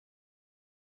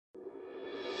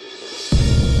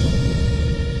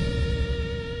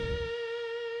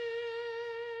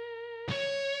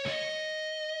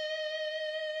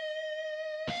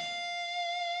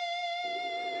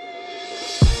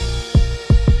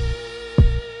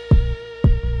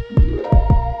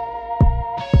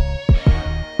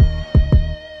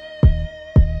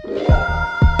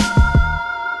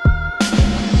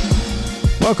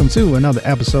Welcome to another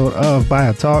episode of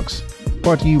Bio Talks,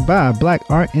 brought to you by Black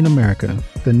Art in America,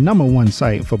 the #1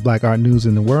 site for Black art news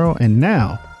in the world, and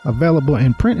now available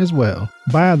in print as well.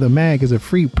 Bio the Mag is a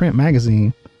free print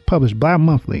magazine published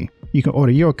bi-monthly. You can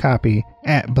order your copy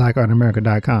at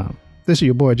blackartamerica.com. This is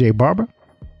your boy Jay Barber.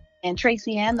 And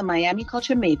Tracy Ann, the Miami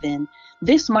Culture Maven.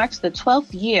 This marks the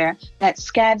 12th year that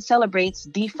SCAD celebrates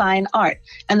Define Art,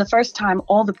 and the first time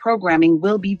all the programming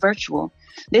will be virtual.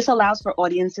 This allows for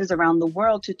audiences around the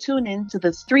world to tune in to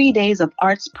the 3 days of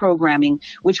arts programming,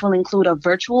 which will include a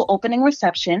virtual opening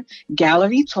reception,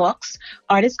 gallery talks,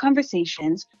 artist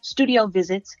conversations, studio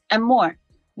visits, and more.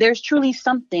 There's truly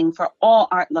something for all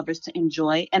art lovers to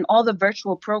enjoy, and all the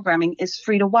virtual programming is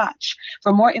free to watch.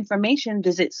 For more information,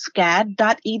 visit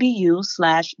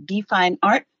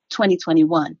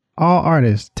scad.edu/defineart2021. All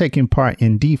artists taking part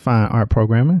in Define Art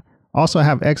programming also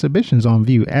have exhibitions on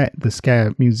view at the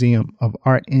SCAD Museum of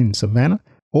Art in Savannah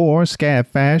or SCAD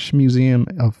Fash Museum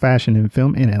of Fashion and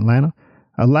Film in Atlanta,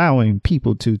 allowing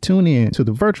people to tune in to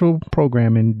the virtual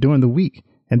programming during the week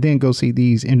and then go see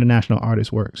these international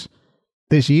artists' works.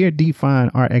 This year,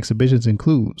 Define Art exhibitions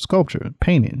include sculpture,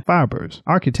 painting, fibers,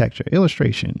 architecture,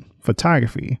 illustration,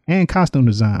 photography, and costume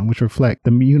design, which reflect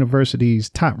the university's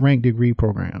top-ranked degree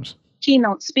programs.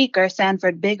 Keynote speaker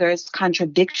Sanford Bigger's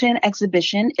Contradiction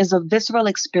exhibition is a visceral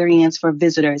experience for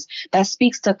visitors that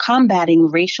speaks to combating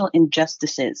racial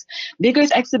injustices.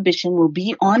 Bigger's exhibition will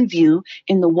be on view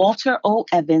in the Walter O.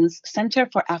 Evans Center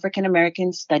for African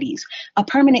American Studies, a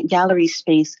permanent gallery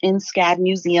space in SCAD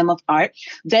Museum of Art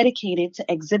dedicated to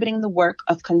exhibiting the work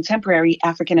of contemporary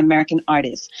African American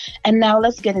artists. And now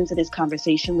let's get into this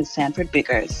conversation with Sanford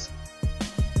Biggers.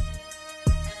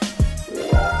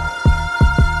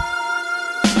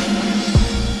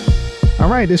 All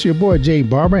right, this is your boy Jay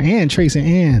Barber and Tracy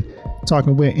Ann,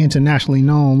 talking with internationally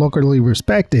known, locally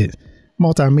respected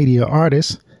multimedia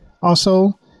artists.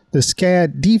 Also, the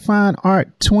SCAD Define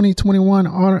Art 2021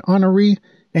 honoree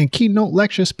and keynote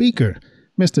lecture speaker,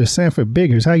 Mr. Sanford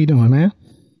Biggers. How you doing, man?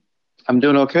 I'm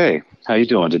doing okay. How you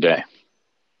doing today?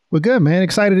 We're good, man.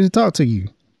 Excited to talk to you.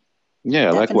 Yeah,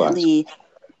 Definitely. Likewise.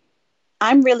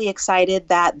 I'm really excited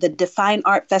that the Define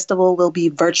Art Festival will be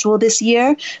virtual this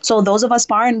year. So those of us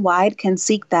far and wide can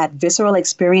seek that visceral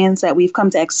experience that we've come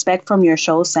to expect from your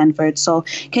show, Sanford. So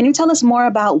can you tell us more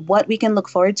about what we can look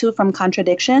forward to from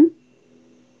Contradiction?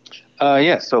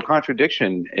 Yes. So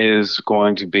Contradiction is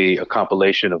going to be a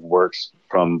compilation of works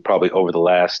from probably over the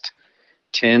last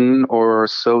 10 or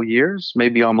so years,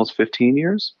 maybe almost 15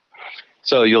 years.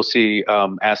 So you'll see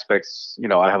aspects,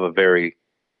 I have a very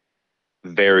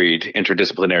varied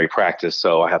interdisciplinary practice.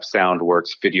 So I have sound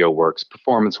works, video works,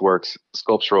 performance works,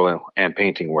 sculptural and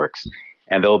painting works.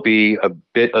 And there'll be a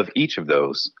bit of each of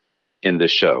those in this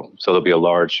show. So there'll be a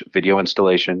large video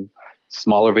installation,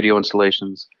 smaller video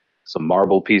installations, some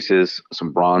marble pieces,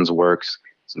 some bronze works,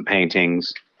 some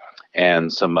paintings,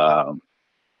 and some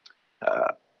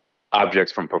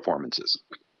objects from performances.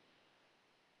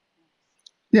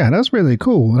 Yeah, that's really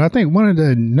cool. And I think one of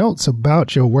the notes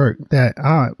about your work that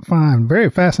I find very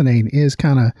fascinating is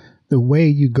kind of the way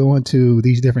you go into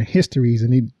these different histories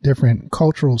and these different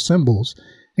cultural symbols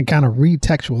and kind of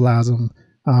retextualize them,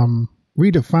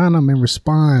 redefine them and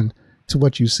respond to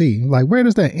what you see. Like, where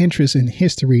does that interest in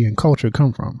history and culture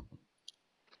come from?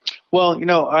 Well,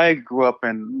 I grew up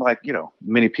in,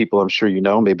 many people I'm sure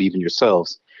maybe even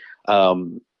yourselves,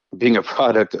 being a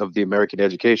product of the American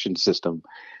education system.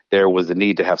 There was the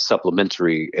need to have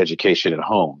supplementary education at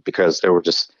home because there were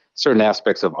just certain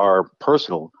aspects of our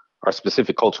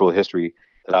specific cultural history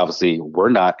that obviously were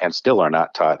not and still are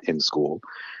not taught in school.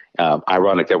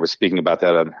 Ironic that we're speaking about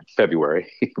that in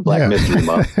February, Black Mystery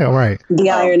Month. Right. The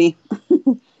irony.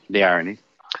 The irony.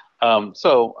 From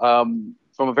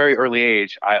a very early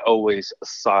age, I always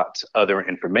sought other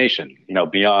information,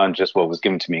 beyond just what was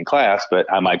given to me in class,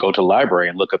 but I might go to the library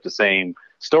and look up the same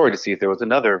story to see if there was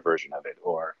another version of it,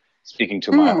 or speaking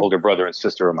to my older brother and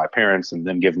sister or my parents and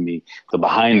them giving me the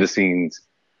behind the scenes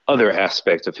other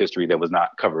aspects of history that was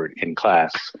not covered in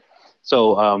class.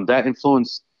 So that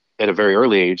influenced at a very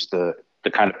early age the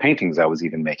kind of paintings I was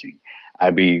even making.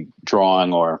 I'd be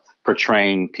drawing or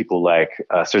portraying people like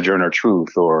Sojourner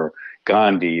Truth or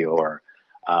Gandhi or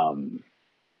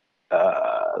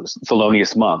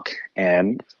Thelonious Monk.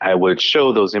 And I would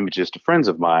show those images to friends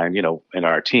of mine, in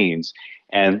our teens.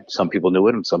 And some people knew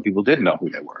it and some people didn't know who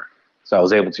they were. So I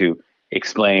was able to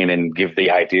explain and give the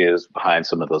ideas behind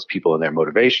some of those people and their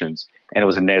motivations. And it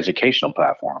was an educational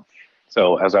platform.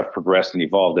 So as I've progressed and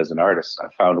evolved as an artist, I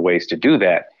found ways to do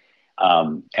that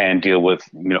and deal with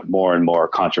more and more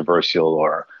controversial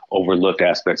or overlooked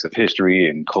aspects of history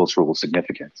and cultural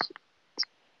significance.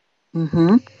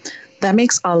 Mm-hmm. That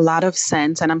makes a lot of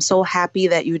sense. And I'm so happy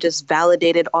that you just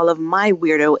validated all of my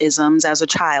weirdo isms as a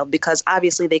child, because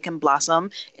obviously they can blossom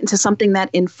into something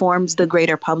that informs the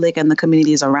greater public and the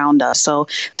communities around us. So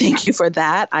thank you for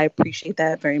that. I appreciate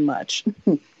that very much.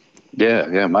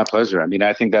 Yeah, my pleasure. I mean,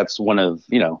 I think that's one of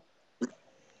the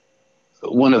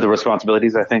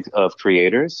responsibilities I think of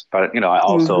creators, but I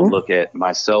also Mm-hmm. look at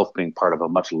myself being part of a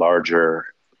much larger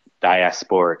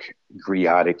diasporic,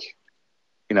 griotic,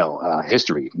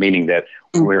 history, meaning that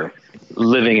we're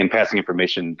living and passing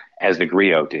information as the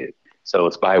griot did. So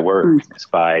it's by word, it's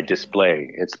by display,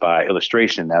 it's by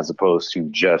illustration, as opposed to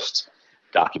just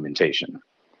documentation.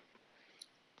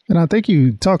 And I think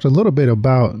you talked a little bit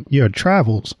about your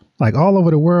travels, like all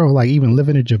over the world, like even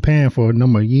living in Japan for a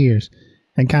number of years.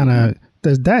 And kind of,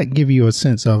 does that give you a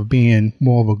sense of being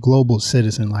more of a global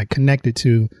citizen, like connected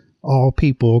to all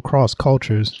people across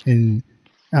cultures? And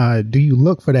do you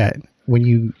look for that when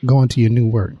you go into your new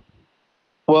work?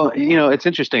 Well, it's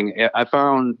interesting. I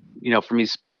found, for me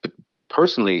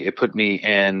personally, it put me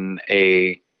in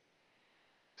a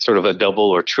sort of a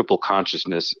double or triple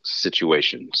consciousness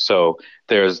situation. So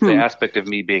there's the Hmm. aspect of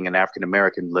me being an African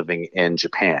American living in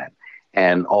Japan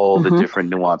and all the Mm-hmm. different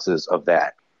nuances of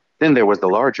that. Then there was the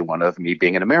larger one of me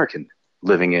being an American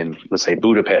living in, let's say,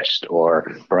 Budapest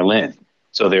or Berlin.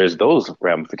 So there's those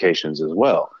ramifications as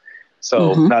well.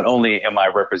 So Mm-hmm. not only am I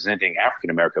representing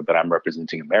African America, but I'm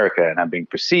representing America, and I'm being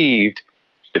perceived,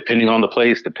 depending on the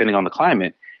place, depending on the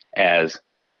climate, as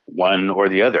one or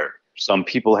the other. Some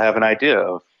people have an idea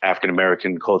of African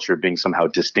American culture being somehow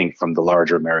distinct from the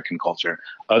larger American culture.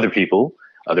 Other people,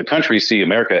 other countries see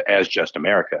America as just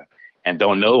America and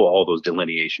don't know all those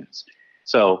delineations.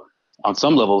 So, on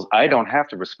some levels, I don't have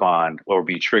to respond or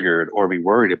be triggered or be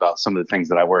worried about some of the things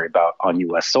that I worry about on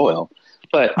US soil,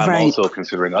 but I'm Right. also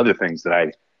considering other things that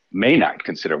I may not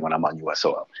consider when I'm on US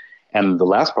soil. And the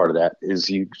last part of that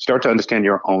is you start to understand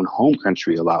your own home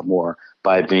country a lot more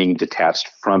by being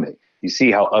detached from it. You see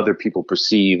how other people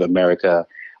perceive America,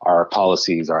 our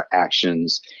policies, our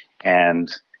actions,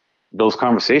 and those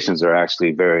conversations are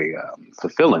actually very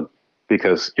fulfilling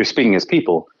because you're speaking as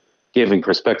people, giving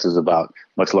perspectives about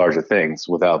much larger things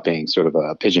without being sort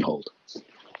of pigeonholed.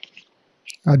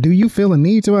 Do you feel a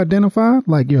need to identify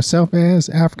like yourself as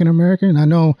African American? I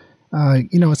know,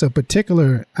 it's a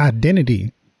particular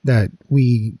identity that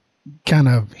we kind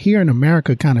of here in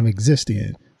America kind of exist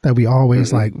in, that we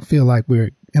always Mm-hmm. like feel like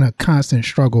we're in a constant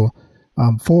struggle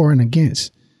for and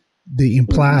against the Mm-hmm.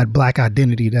 implied black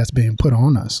identity that's being put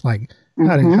on us. Like,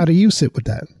 Mm-hmm. how do you sit with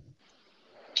that?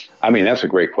 I mean, that's a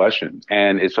great question.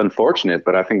 And it's unfortunate,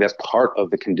 but I think that's part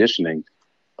of the conditioning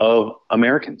of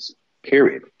Americans,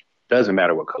 period. Doesn't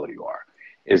matter what color you are,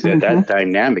 is that Mm-hmm. that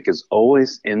dynamic is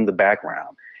always in the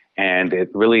background. And it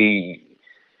really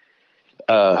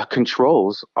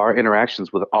controls our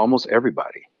interactions with almost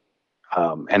everybody.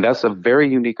 And that's a very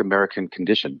unique American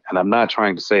condition. And I'm not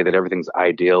trying to say that everything's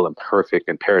ideal and perfect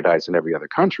and paradise in every other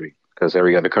country, because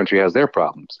every other country has their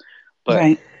problems. But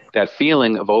Right. that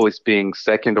feeling of always being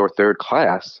second or third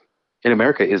class in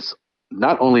America is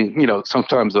not only,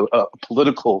 sometimes a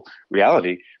political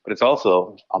reality, but it's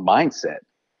also a mindset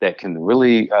that can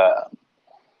really,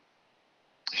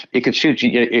 it could shoot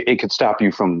you, it could stop you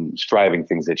from striving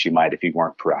things that you might if you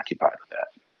weren't preoccupied with that.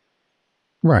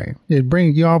 Right.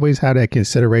 You always have that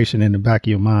consideration in the back of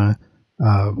your mind,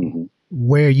 uh, Hmm.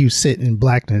 where you sit in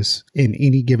blackness in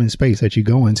any given space that you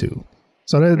go into.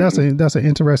 So Hmm. that's an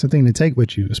interesting thing to take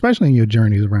with you, especially in your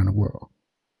journeys around the world.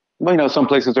 Well, some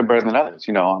places are better than others.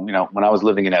 When I was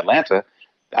living in Atlanta,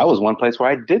 that was one place where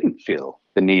I didn't feel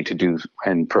the need to do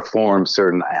and perform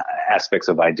certain aspects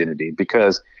of identity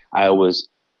because I was,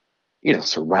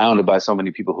 surrounded by so many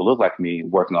people who look like me,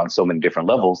 working on so many different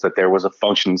levels that there was a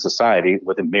functioning society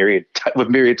with with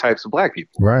myriad types of Black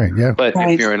people. Right. Yeah. But if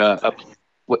Right. you're in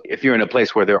if you're in a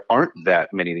place where there aren't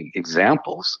that many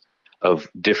examples of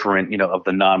different, of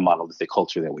the non-monolithic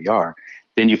culture that we are,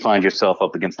 then you find yourself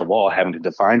up against the wall having to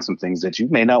define some things that you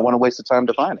may not want to waste the time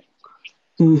defining.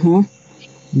 Mm-hmm.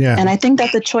 Yeah. And I think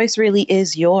that the choice really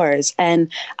is yours.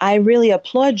 And I really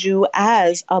applaud you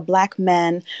as a Black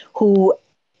man who,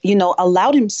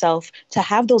 allowed himself to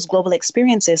have those global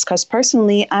experiences. Because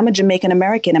personally, I'm a Jamaican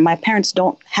American and my parents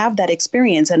don't have that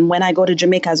experience. And when I go to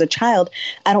Jamaica as a child,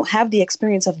 I don't have the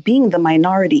experience of being the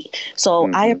minority. So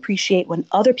I Mm-hmm. appreciate when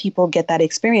other people get that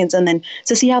experience and then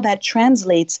to see how that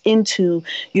translates into,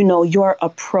 your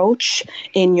approach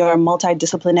in your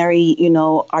multidisciplinary,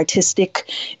 artistic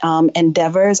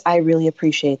endeavors. I really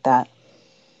appreciate that.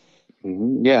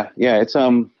 Mm-hmm. Yeah.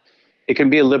 It can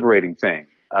be a liberating thing.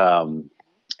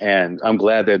 And I'm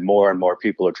glad that more and more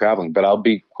people are traveling. But I'll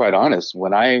be quite honest,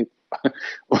 when I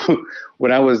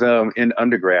when I was in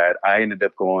undergrad, I ended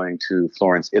up going to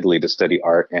Florence, Italy to study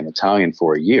art and Italian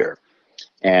for a year.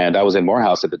 And I was in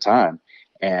Morehouse at the time.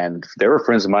 And there were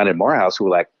friends of mine at Morehouse who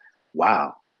were like,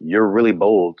 wow, you're really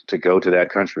bold to go to that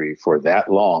country for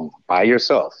that long by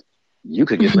yourself. You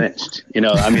could get lynched. You know,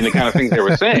 I mean, the kind of things they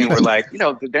were saying were like, you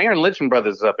know, they aren't lynching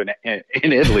brothers up in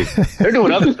Italy. They're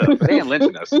doing other stuff, but they ain't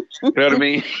lynching us. You know what I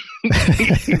mean?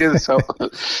 So,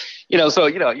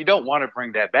 you don't want to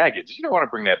bring that baggage. You don't want to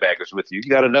bring that baggage with you. You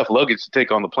got enough luggage to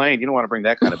take on the plane. You don't want to bring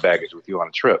that kind of baggage with you on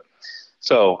a trip.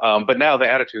 So, but now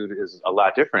the attitude is a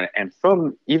lot different. And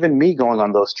from even me going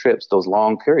on those trips, those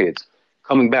long periods,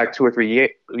 coming back 2 or 3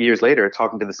 years later,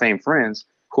 talking to the same friends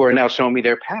who are now showing me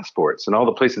their passports and all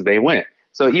the places they went.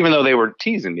 So even though they were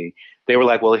teasing me, they were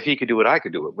like, well, if he could do it, I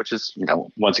could do it, which is, you know,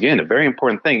 once again, a very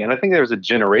important thing. And I think there's a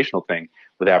generational thing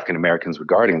with African Americans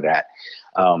regarding that.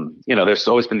 There's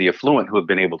always been the affluent who have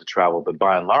been able to travel, but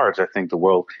by and large, I think the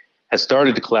world has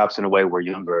started to collapse in a way where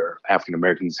younger African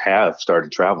Americans have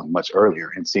started traveling much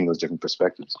earlier and seeing those different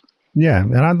perspectives. Yeah,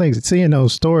 and I think seeing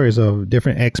those stories of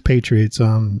different expatriates,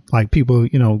 like people,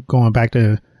 you know, going back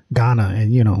to Ghana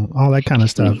and, you know, all that kind of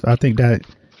stuff, I think that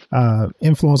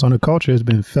influence on the culture has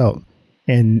been felt.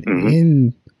 And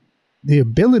in the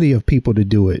ability of people to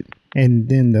do it, and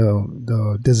then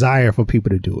the desire for people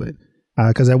to do it,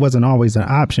 because that wasn't always an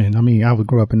option. I mean, I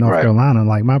grew up in North Carolina.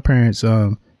 Like my parents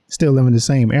still live in the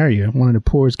same area, one of the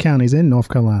poorest counties in North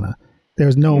Carolina.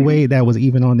 There's no way that was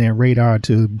even on their radar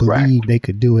to believe they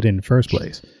could do it in the first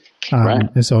place.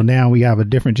 And so now we have a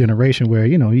different generation where,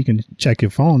 you know, you can check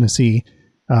your phone and see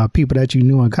people that you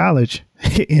knew in college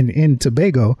in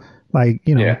Tobago, like,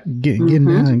 you know,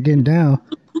 getting down.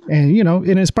 And, you know,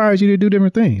 it inspires you to do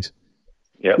different things.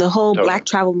 Yep, the whole Black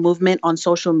travel movement on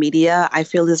social media, I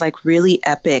feel, is like really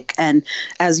epic. And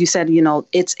as you said, you know,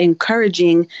 it's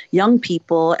encouraging young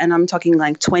people, and I'm talking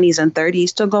like 20s and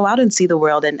 30s, to go out and see the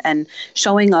world and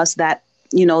showing us that,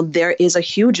 you know, there is a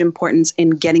huge importance in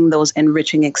getting those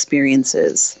enriching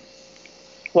experiences.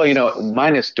 Well, you know,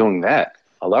 minus doing that,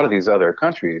 a lot of these other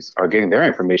countries are getting their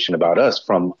information about us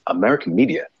from American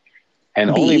media. And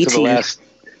BET. Only for the last...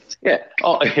 Yeah.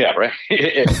 Oh, yeah. Right.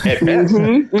 At best.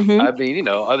 I mean, you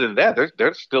know, other than that,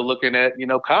 they're still looking at, you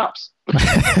know, cops in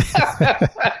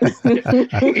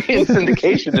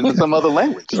syndication in some other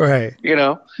language. Right. You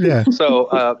know. Yeah. So,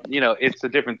 it's a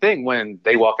different thing when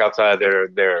they walk outside their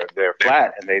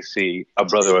flat and they see a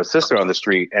brother or a sister on the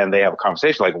street and they have a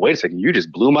conversation like, wait a second, you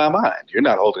just blew my mind. You're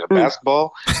not holding a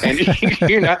basketball and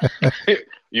you're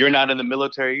not in the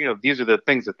military. You know, these are the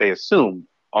things that they assume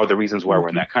are the reasons why we're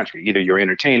in that country. Either you're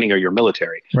entertaining or you're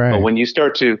military. Right. But when you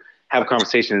start to have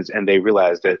conversations and they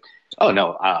realize that, oh,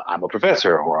 no, I'm a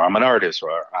professor or I'm an artist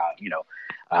or,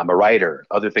 I'm a writer,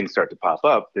 other things start to pop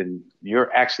up, then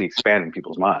you're actually expanding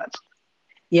people's minds.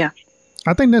 Yeah.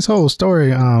 I think this whole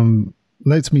story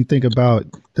lets me think about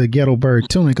the ghetto bird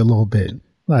tunic a little bit.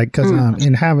 Like, because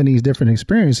in having these different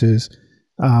experiences,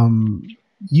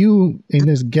 you in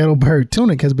this ghetto bird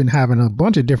tunic has been having a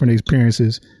bunch of different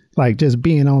experiences, like just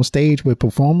being on stage with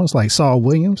performers like Saul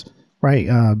Williams, right?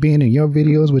 Being in your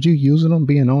videos, with you using them,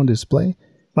 being on display.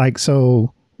 Like,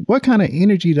 so what kind of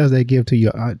energy does that give to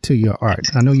your art?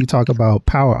 I know you talk about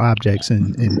power objects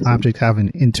and objects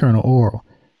having internal aura.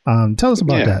 Tell us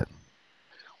about that.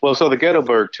 Well, so the Ghetto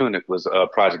Bird Tunic was a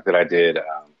project that I did,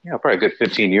 probably a good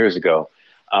 15 years ago.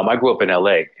 I grew up in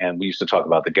LA, and we used to talk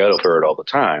about the ghetto bird all the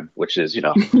time, which is,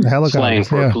 slang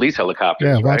for police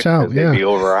helicopters. Yeah, watch out. They'd be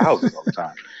over our houses all the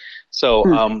time.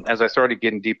 So as I started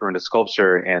getting deeper into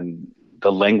sculpture and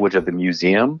the language of the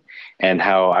museum and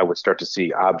how I would start to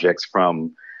see objects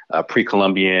from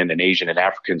pre-Columbian and Asian and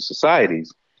African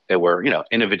societies that were,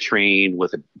 in a vitrine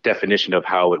with a definition of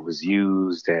how it was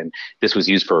used. And this was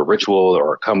used for a ritual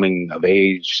or a coming of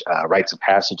age, rites of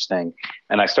passage thing.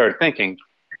 And I started thinking,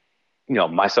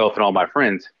 myself and all my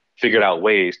friends figured out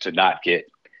ways to not get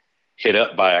hit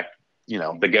up by,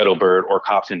 the ghetto bird or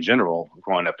cops in general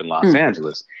growing up in Los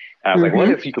Angeles. And I was like, what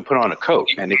if you could put on a coat?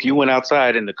 And if you went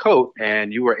outside in the coat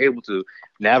and you were able to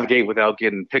navigate without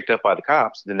getting picked up by the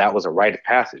cops, then that was a rite of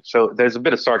passage. So there's a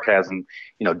bit of sarcasm,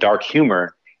 dark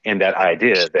humor in that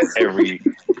idea that every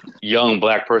young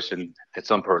Black person at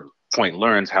some point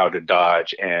learns how to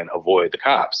dodge and avoid the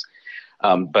cops.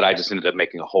 But I just ended up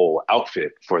making a whole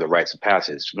outfit for the rites of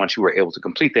passage. Once you were able to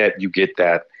complete that, you get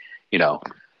that,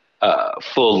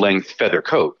 full-length feather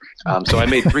coat. So I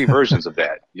made 3 versions of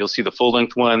that. You'll see the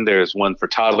full-length one. There's one for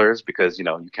toddlers because,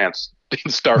 you can't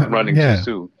start running too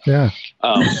soon. Yeah.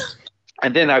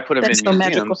 And then I put them in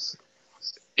museums.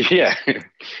 Yeah.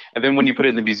 And then when you put it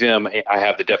in the museum, I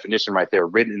have the definition right there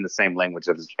written in the same language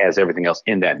as everything else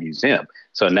in that museum.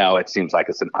 So now it seems like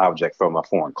it's an object from a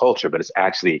foreign culture, but it's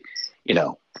actually, you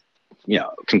know,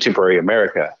 contemporary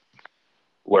America,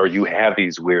 where you have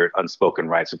these weird unspoken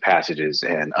rites of passages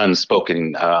and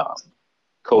unspoken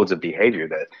codes of behavior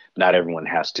that not everyone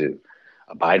has to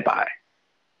abide by,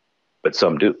 but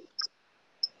some do.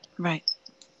 Right.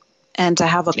 And to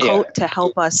have a coat to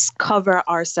help us cover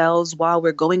ourselves while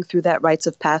we're going through that rites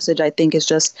of passage, I think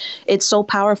it's so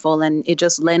powerful. And it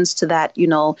just lends to that,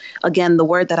 again, the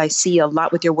word that I see a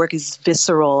lot with your work is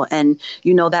visceral, and,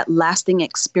 that lasting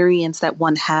experience that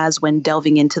one has when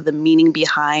delving into the meaning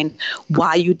behind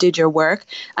why you did your work.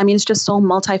 I mean, it's just so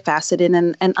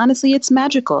multifaceted, and honestly, it's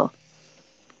magical.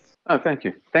 Oh, thank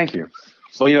you. Thank you.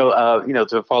 Well,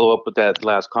 to follow up with that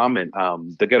last comment,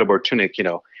 the Ghetto Bird tunic,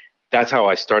 that's how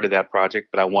I started that project,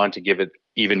 but I wanted to give it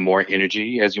even more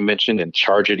energy, as you mentioned, and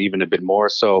charge it even a bit more.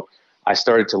 So I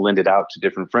started to lend it out to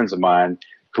different friends of mine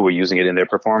who were using it in their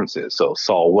performances. So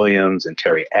Saul Williams and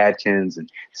Terry Adkins and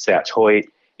Satch Hoyt.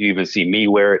 You even see me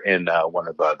wear it in one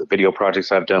of the video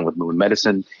projects I've done with Moon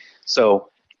Medicine. So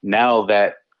now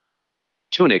that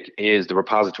tunic is the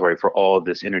repository for all of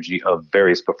this energy of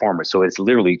various performers. So it's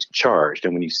literally charged.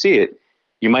 And when you see it,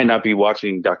 you might not be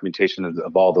watching documentation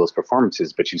of all those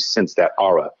performances, but you sense that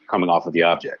aura coming off of the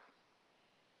object.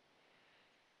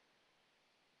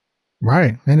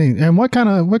 Right. And what kind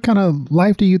of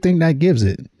life do you think that gives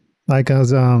it? Like,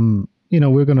 as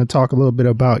we're going to talk a little bit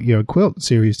about your quilt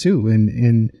series too,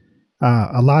 and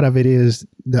a lot of it is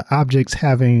the objects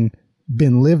having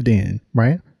been lived in,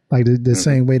 right? Like the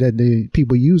same way that the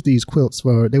people use these quilts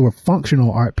they were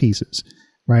functional art pieces,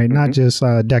 right? Mm-hmm. Not just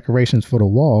decorations for the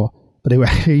wall, but they were,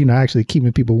 actually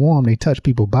keeping people warm. They touch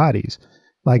people's bodies,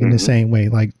 like in the same way.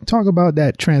 Like, talk about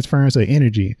that transference of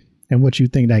energy and what you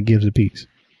think that gives a piece.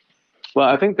 Well,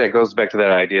 I think that goes back to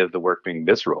that idea of the work being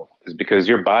visceral, is because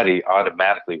your body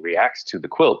automatically reacts to the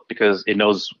quilt because it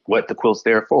knows what the quilt's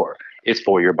there for. It's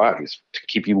for your bodies, to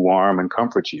keep you warm and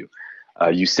comfort you.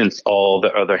 You sense all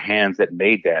the other hands that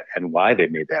made that and why they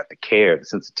made that, the care, the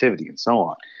sensitivity, and so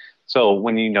on. So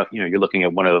when you're looking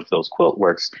at one of those quilt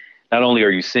works, not only are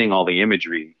you seeing all the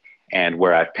imagery and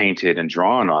where I've painted and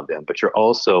drawn on them, but you're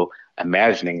also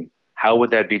imagining how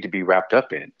would that be to be wrapped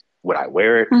up in? Would I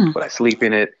wear it? Would I sleep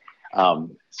in it?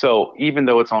 So even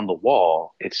though it's on the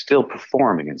wall, it's still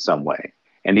performing in some way.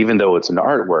 And even though it's an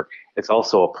artwork, it's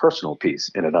also a personal piece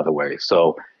in another way.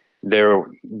 So they're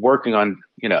working on,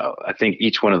 I think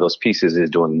each one of those pieces is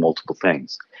doing multiple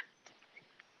things.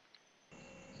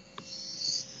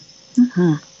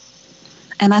 Mm-hmm.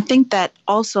 And I think that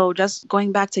also, just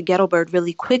going back to Ghetto Bird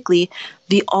really quickly,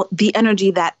 the energy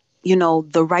that,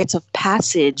 the rites of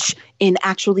passage in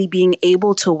actually being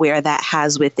able to wear that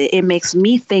has with it, it makes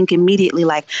me think immediately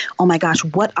like, oh my gosh,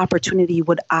 what opportunity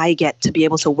would I get to be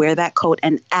able to wear that coat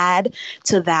and add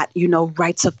to that,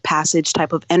 rites of passage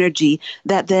type of energy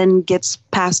that then gets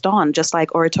passed on, just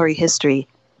like oratory history.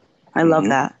 I love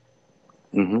that.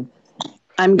 Mm-hmm.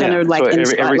 I'm going to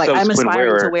I'm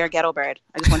aspiring to wear Ghetto Bird.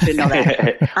 I just want you to know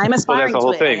that. I'm aspiring that's the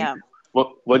whole to thing. it. I am.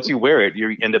 Well, once you wear it,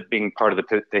 you end up being part of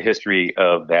the history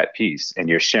of that piece, and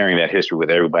you're sharing that history with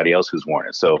everybody else who's worn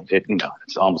it. So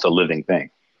it's almost a living thing.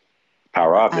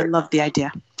 Power object. I love the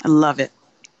idea. I love it.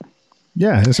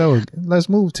 Yeah. So let's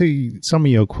move to some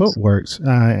of your quilt works.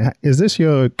 Is this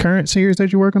your current series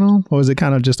that you're working on, or is it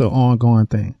kind of just an ongoing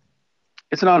thing?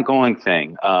 It's an ongoing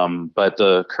thing, but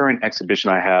the current exhibition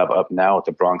I have up now at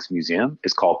the Bronx Museum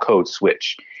is called Code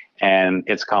Switch, and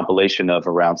it's a compilation of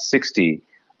around 60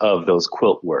 of those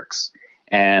quilt works.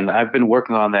 And I've been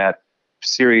working on that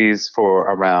series for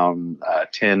around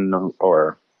 10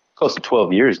 or close to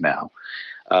 12 years now.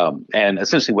 And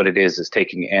essentially what it is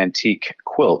taking antique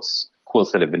quilts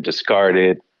that have been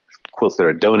discarded, quilts that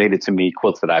are donated to me,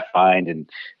 quilts that I find in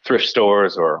thrift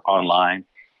stores or online,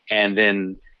 and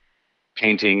then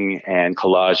painting and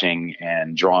collaging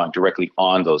and drawing directly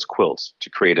on those quilts to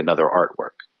create another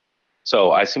artwork.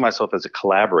 So I see myself as a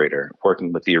collaborator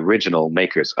working with the original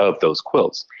makers of those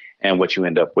quilts. And what you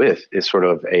end up with is sort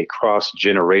of a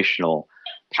cross-generational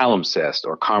palimpsest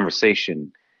or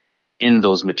conversation in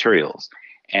those materials.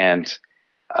 And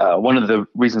one of the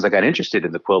reasons I got interested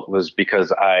in the quilt was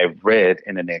because I read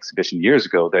in an exhibition years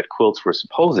ago that quilts were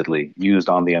supposedly used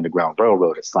on the Underground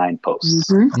Railroad as signposts.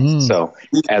 So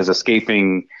as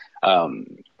escaping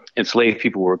enslaved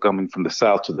people were coming from the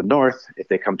south to the north, if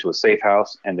they come to a safe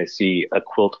house and they see a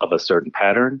quilt of a certain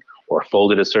pattern or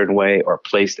folded a certain way or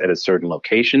placed at a certain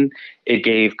location, it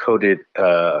gave coded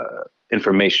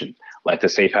information like the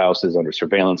safe house is under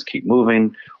surveillance, keep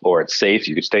moving, or it's safe,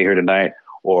 you could stay here tonight,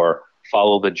 or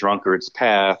follow the drunkard's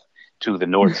path to the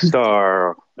North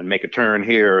Star and make a turn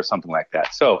here or something like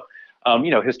that. So,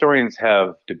 historians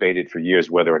have debated for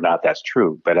years whether or not that's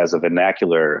true, but as a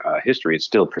vernacular history, it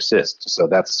still persists. So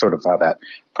that's sort of how that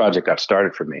project got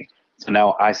started for me. So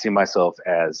now I see myself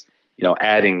as,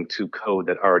 adding to code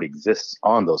that already exists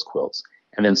on those quilts.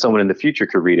 And then someone in the future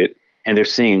could read it and they're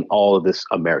seeing all of this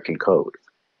American code.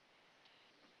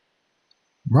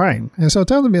 Right. And so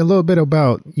tell me a little bit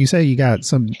about, you say you got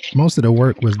most of the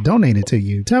work was donated to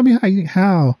you. Tell me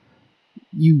how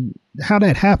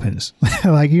that happens.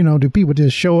 Like, do people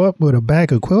just show up with a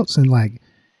bag of quilts and like,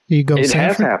 here you go? It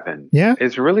has happened. Yeah.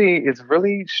 It's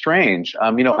really strange.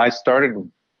 I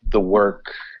started the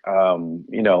work,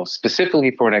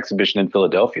 specifically for an exhibition in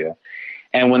Philadelphia.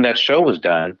 And when that show was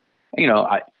done,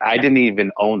 I didn't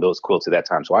even own those quilts at that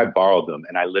time. So I borrowed them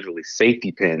and I literally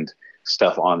safety pinned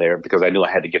stuff on there because I knew I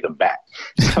had to give them back.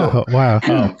 So, wow.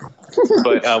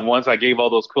 But once I gave all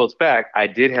those quilts back, I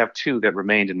did have 2 that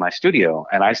remained in my studio,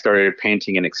 and I started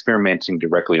painting and experimenting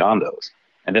directly on those.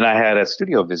 And then I had a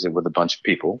studio visit with a bunch of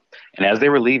people, and as they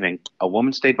were leaving, a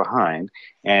woman stayed behind,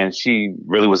 and she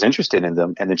really was interested in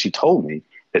them. And then she told me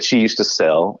that she used to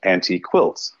sell antique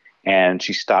quilts, and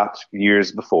she stopped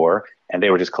years before, and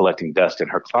they were just collecting dust in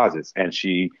her closets. And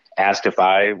she asked if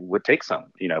I would take some,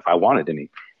 if I wanted any.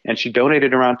 And she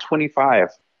donated around 25,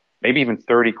 maybe even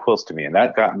 30 quilts to me. And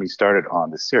that got me started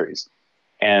on this series.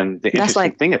 And the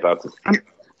interesting thing about this,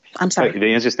 I'm sorry.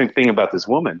 The interesting thing about this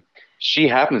woman, she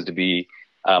happens to be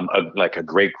a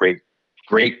great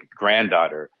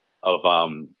granddaughter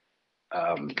of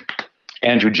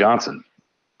Andrew Jackson.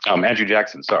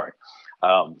 Sorry.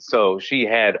 So she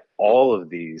had all of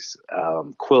these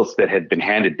quilts that had been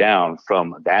handed down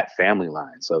from that family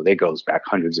line. So it goes back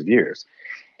hundreds of years.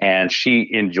 And she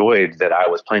enjoyed that I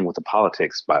was playing with the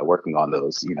politics by working on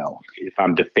those, if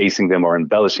I'm defacing them or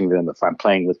embellishing them, if I'm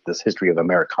playing with this history of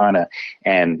Americana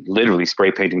and literally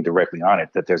spray painting directly on it,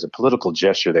 that there's a political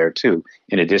gesture there too,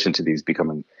 in addition to these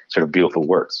becoming sort of beautiful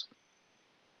works.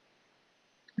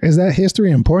 Is that history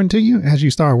important to you as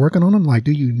you start working on them? Like,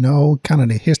 do you know kind of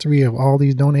the history of all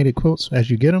these donated quilts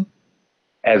as you get them?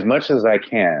 As much as I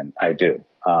can, I do.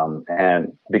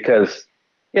 And because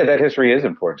that history is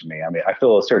important to me. I mean, I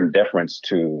feel a certain deference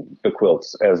to the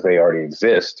quilts as they already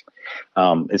exist.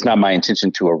 It's not my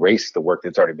intention to erase the work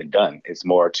that's already been done. It's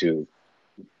more to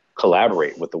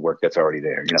collaborate with the work that's already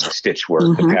there, the stitch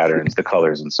work, the patterns, the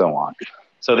colors, and so on.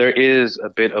 So there is a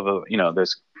bit of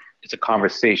it's a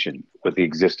conversation with the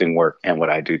existing work and what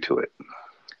I do to it.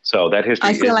 So that history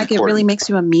I feel like important. It really makes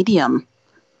you a medium.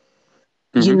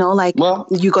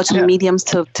 Mm-hmm. You go to the mediums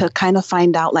to kind of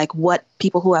find out like what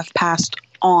people who have passed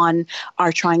on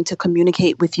are trying to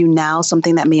communicate with you now,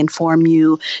 something that may inform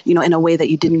you, in a way that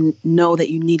you didn't know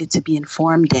that you needed to be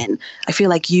informed in. I feel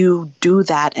like you do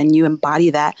that and you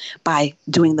embody that by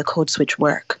doing the code switch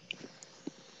work.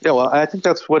 Yeah, well, I think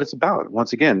that's what it's about.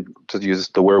 Once again, to use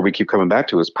the word we keep coming back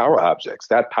to is power objects.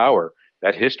 That power,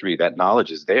 that history, that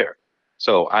knowledge is there.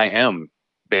 So I am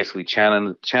basically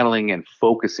channeling and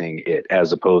focusing it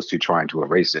as opposed to trying to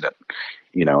erase it,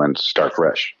 and start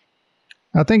fresh.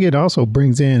 I think it also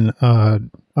brings in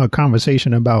a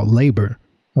conversation about labor,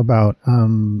 about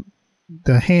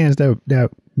the hands that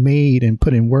made and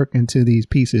put in work into these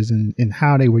pieces and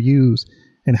how they were used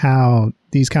and how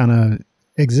these kind of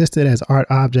existed as art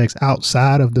objects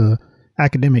outside of the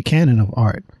academic canon of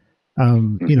art.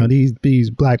 These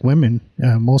Black women,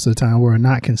 most of the time, were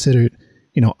not considered,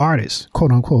 artists,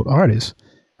 quote unquote artists,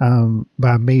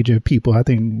 by major people. I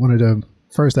think one of the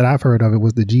first that I've heard of it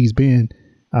was the Gee's Bend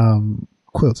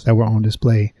quilts that were on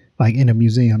display, like in a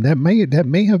museum. That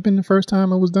may have been the first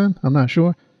time it was done. I'm not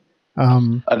sure.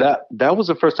 That was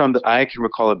the first time that I can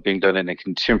recall it being done in a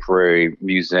contemporary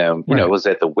museum. It was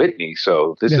at the Whitney.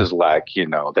 So this is like,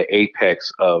 the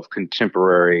apex of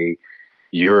contemporary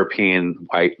European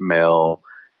white male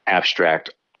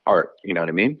abstract art. You know what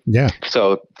I mean? Yeah.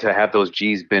 So to have those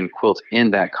Gee's Bend quilts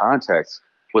in that context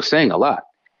was saying a lot.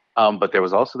 But there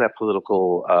was also that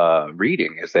political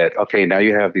reading is that, okay, now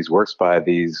you have these works by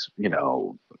these,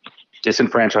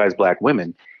 disenfranchised Black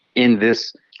women in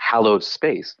this hallowed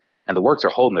space. And the works are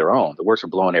holding their own. The works are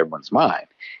blowing everyone's mind.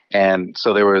 And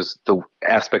so there was the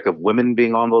aspect of women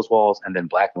being on those walls and then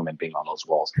Black women being on those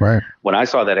walls. Right. When I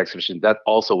saw that exhibition, that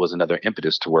also was another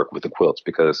impetus to work with the quilts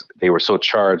because they were so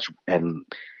charged and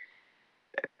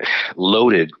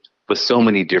loaded with so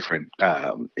many different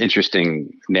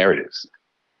interesting narratives.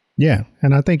 Yeah.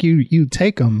 And I think you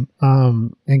take them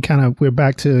and kind of we're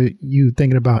back to you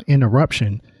thinking about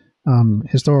interruption,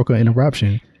 historical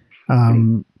interruption.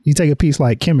 You take a piece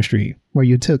like Chemistry, where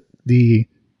you took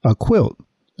a quilt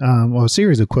or a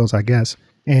series of quilts, I guess,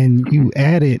 and you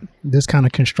added this kind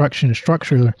of construction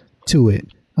structure to it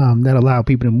that allowed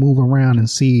people to move around and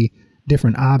see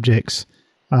different objects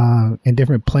and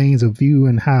different planes of view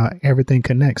and how everything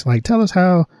connects. Like, tell us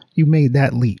how you made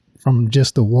that leap from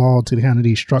just the wall to kind of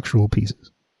these structural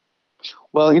pieces.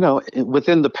 Well,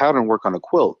 within the pattern work on a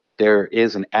quilt, there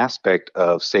is an aspect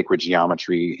of sacred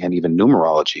geometry and even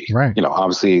numerology. Right.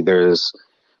 Obviously there's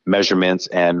measurements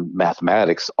and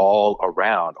mathematics all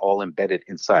around, all embedded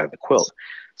inside of the quilt.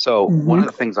 So one of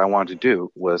the things I wanted to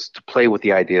do was to play with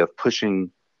the idea of pushing,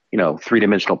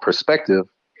 three-dimensional perspective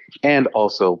and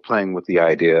also playing with the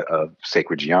idea of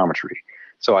sacred geometry.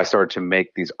 So I started to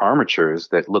make these armatures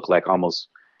that look like almost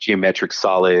geometric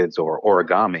solids or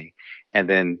origami, and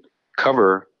then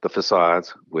cover the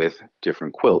facades with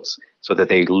different quilts so that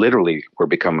they literally were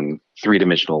becoming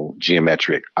three-dimensional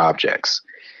geometric objects.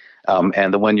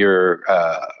 And the one you're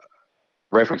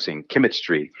referencing,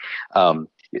 chemistry,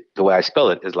 the way I spell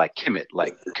it is like Kemet,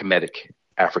 like Kemetic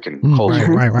African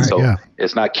culture. Right, so yeah.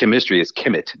 It's not chemistry, it's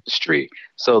Kemetry.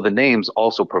 So the names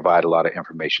also provide a lot of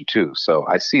information too. So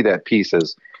I see that piece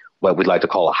as what we'd like to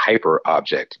call a hyper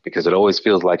object, because it always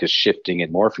feels like it's shifting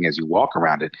and morphing as you walk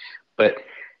around it. But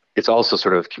it's also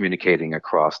sort of communicating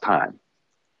across time.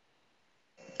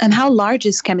 And how large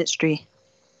is chemistry?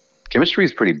 Chemistry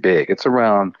is pretty big. It's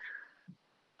around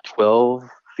 12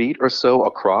 feet or so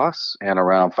across and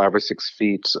around 5 or 6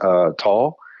 feet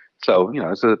tall. So,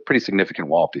 it's a pretty significant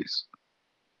wall piece.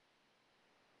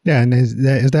 Yeah, and is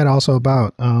that also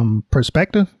about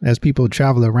perspective as people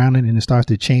travel around it and it starts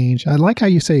to change? I like how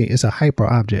you say it's a hyper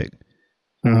object.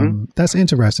 That's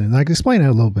interesting. Like, explain that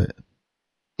a little bit.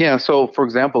 Yeah. So, for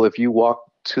example, if you walk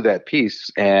to that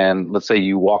piece and let's say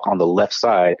you walk on the left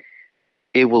side,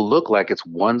 it will look like it's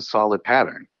one solid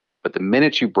pattern. But the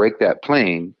minute you break that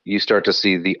plane, you start to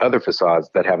see the other facades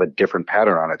that have a different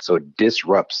pattern on it. So it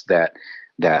disrupts that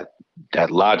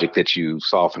logic that you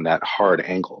saw from that hard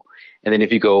angle. And then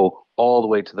if you go all the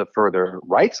way to the further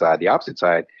right side, the opposite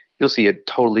side, you'll see a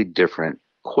totally different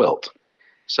quilt.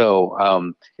 So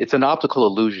it's an optical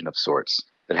illusion of sorts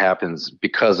that happens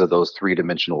because of those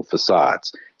three-dimensional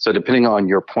facades. So depending on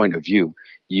your point of view,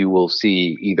 you will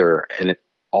see either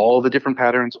all the different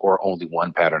patterns or only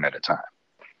one pattern at a time.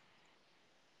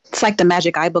 It's like the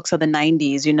Magic Eye books of the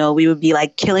 90s. We would be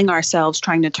like killing ourselves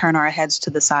trying to turn our heads to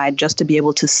the side just to be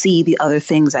able to see the other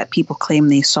things that people claim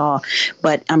they saw.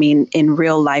 But I mean, in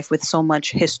real life with so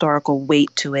much historical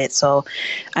weight to it. So,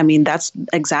 I mean, that's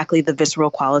exactly the visceral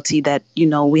quality that,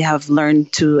 we have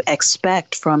learned to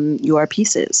expect from your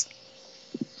pieces.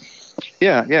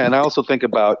 Yeah. And I also think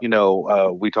about,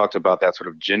 we talked about that sort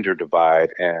of gender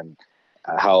divide and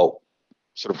how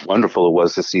sort of wonderful it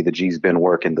was to see the Gee's Bend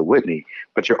work in the Whitney,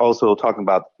 but you're also talking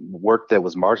about work that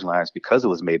was marginalized because it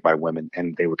was made by women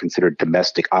and they were considered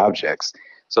domestic objects.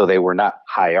 So they were not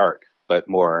high art, but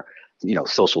more,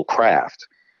 social craft.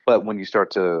 But when you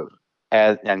start to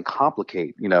add and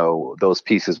complicate, those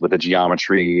pieces with the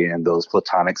geometry and those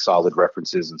platonic solid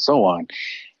references and so on,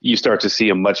 you start to see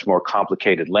a much more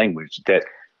complicated language that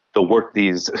the work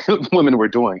these women were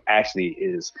doing actually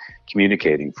is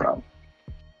communicating from.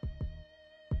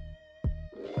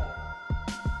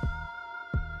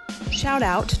 Shout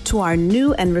out to our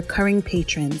new and recurring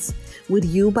patrons. Would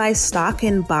you buy stock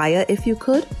in Baya if you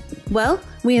could? Well,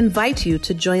 we invite you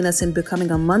to join us in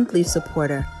becoming a monthly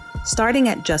supporter. Starting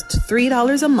at just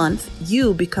 $3 a month,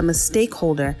 you become a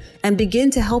stakeholder and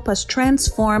begin to help us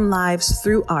transform lives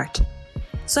through art.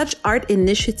 Such art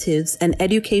initiatives and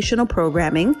educational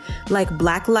programming like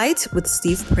Black Light with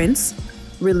Steve Prince,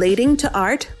 Relating to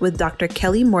Art with Dr.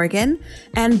 Kelly Morgan,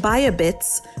 and Baya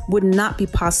Bits would not be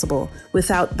possible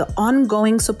without the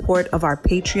ongoing support of our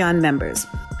Patreon members.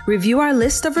 Review our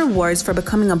list of rewards for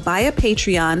becoming a Baya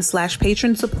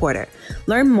Patreon/patron supporter.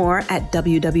 Learn more at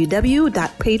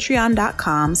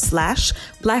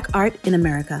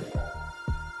www.patreon.com/blackartinamerica.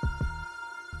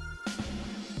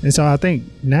 And so I think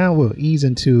now we'll ease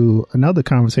into another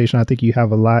conversation. I think you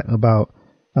have a lot about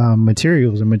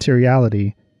materials and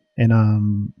materiality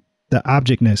and the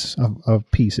objectness of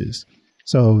pieces.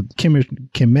 So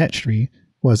chemistry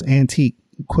was antique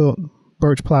quilt,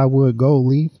 birch plywood, gold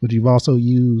leaf, but you've also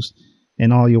used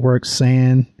in all your work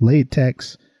sand,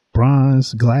 latex,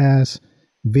 bronze, glass,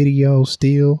 video,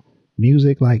 steel,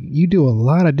 music. Like, you do a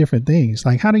lot of different things.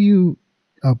 Like, how do you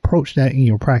approach that in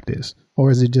your practice?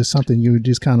 Or is it just something you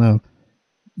just kind of,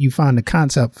 you find the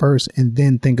concept first and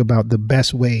then think about the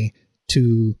best way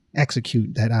to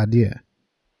execute that idea?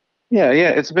 Yeah,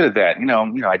 it's a bit of that.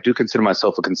 I do consider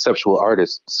myself a conceptual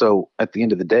artist. So at the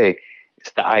end of the day,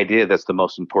 it's the idea that's the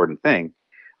most important thing.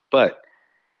 But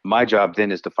my job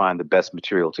then is to find the best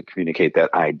material to communicate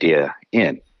that idea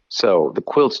in. So the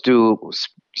quilts do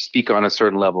speak on a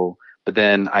certain level, but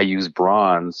then I use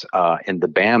bronze in the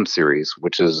BAM series,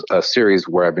 which is a series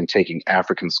where I've been taking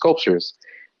African sculptures,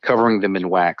 covering them in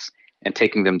wax, and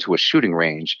taking them to a shooting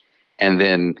range, and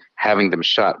then having them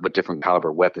shot with different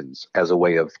caliber weapons as a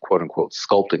way of, quote unquote,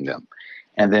 sculpting them.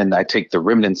 And then I take the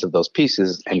remnants of those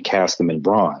pieces and cast them in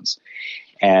bronze.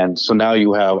 And so now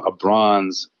you have a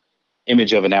bronze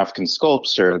image of an African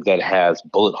sculpture that has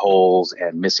bullet holes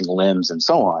and missing limbs and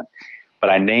so on. But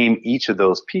I name each of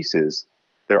those pieces.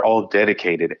 They're all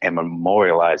dedicated and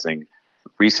memorializing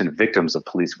recent victims of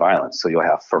police violence. So you'll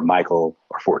have for Michael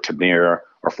or for Tamir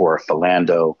or for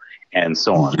Philando and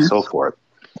so on and so forth.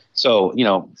 So,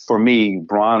 for me,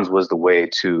 bronze was the way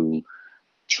to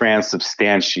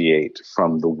transubstantiate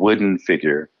from the wooden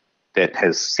figure that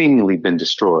has seemingly been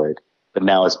destroyed, but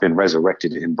now it's been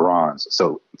resurrected in bronze.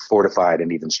 So fortified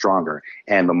and even stronger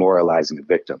and memorializing the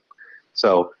victim.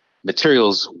 So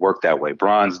materials work that way.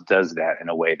 Bronze does that in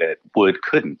a way that wood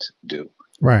couldn't do.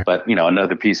 Right. But,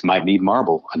 another piece might need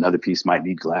marble. Another piece might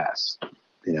need glass.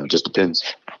 It just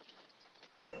depends.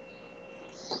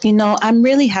 I'm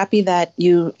really happy that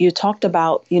you talked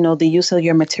about, the use of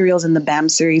your materials in the BAM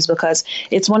series, because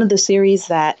it's one of the series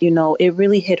that, it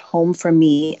really hit home for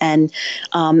me. And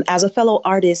as a fellow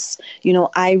artist,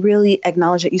 I really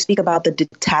acknowledge that you speak about the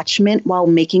detachment while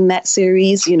making that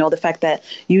series, the fact that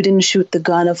you didn't shoot the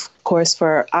gun, of course,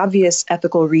 for obvious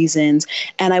ethical reasons.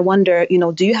 And I wonder,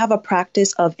 do you have a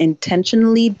practice of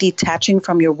intentionally detaching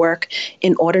from your work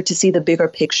in order to see the bigger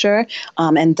picture?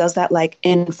 And does that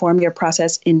inform your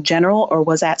process in general, or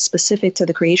was that specific to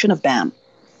the creation of BAM?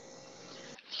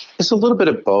 It's a little bit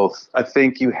of both. I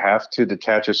think you have to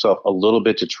detach yourself a little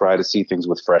bit to try to see things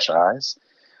with fresh eyes.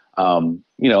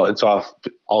 It's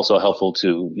also helpful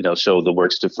to, show the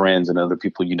works to friends and other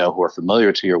people, who are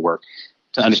familiar to your work,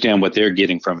 to understand what they're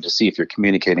getting from it, to see if you're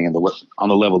communicating on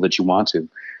the level that you want to.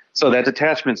 So that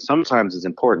detachment sometimes is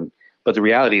important. But the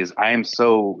reality is I am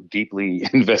so deeply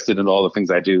invested in all the things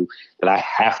I do that I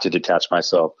have to detach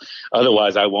myself.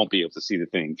 Otherwise, I won't be able to see the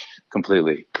thing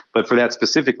completely. But for that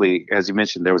specifically, as you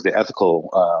mentioned, there was the ethical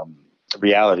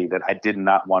reality that I did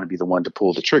not want to be the one to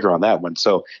pull the trigger on that one.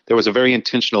 So there was a very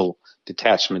intentional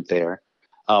detachment there.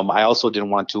 I also didn't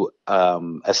want to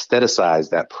aestheticize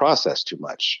that process too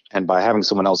much. And by having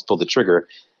someone else pull the trigger,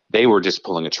 they were just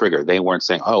pulling a trigger. They weren't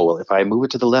saying, oh, well, if I move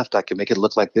it to the left, I can make it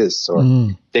look like this. Or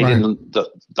the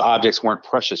objects weren't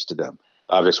precious to them.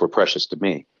 The objects were precious to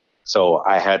me. So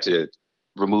I had to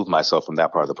remove myself from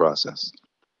that part of the process.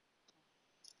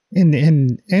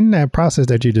 In that process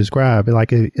that you described,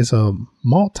 it's a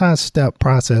multi-step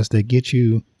process that gets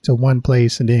you to one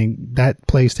place, and then that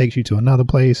place takes you to another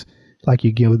place. Like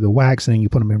you give the wax and then you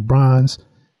put them in bronze.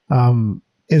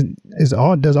 Does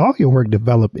all your work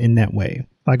develop in that way?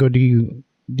 Or do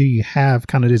you have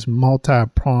kind of this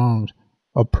multi-pronged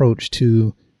approach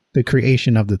to the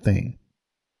creation of the thing?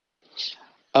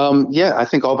 Yeah, I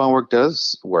think all my work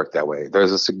does work that way.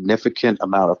 There's a significant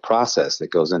amount of process that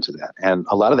goes into that. And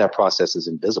a lot of that process is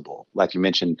invisible. Like you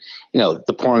mentioned,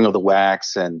 the pouring of the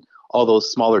wax and all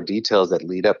those smaller details that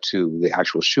lead up to the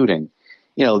actual shooting,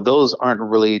 those aren't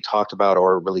really talked about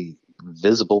or really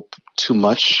visible too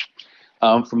much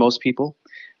for most people.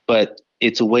 But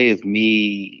it's a way of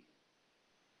me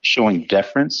showing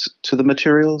deference to the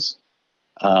materials.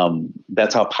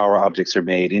 That's how power objects are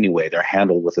made anyway. They're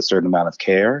handled with a certain amount of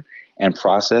care and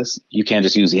process. You can't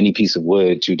just use any piece of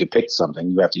wood to depict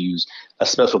something. You have to use a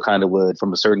special kind of wood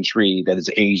from a certain tree that is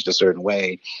aged a certain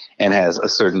way and has a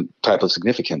certain type of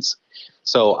significance.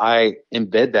 So I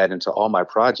embed that into all my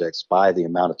projects by the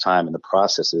amount of time and the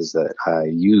processes that I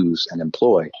use and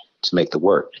employ to make the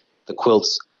work. The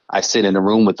quilts, I sit in a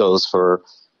room with those for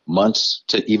months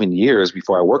to even years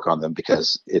before I work on them,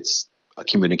 because it's a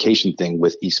communication thing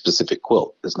with each specific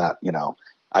quilt. It's not,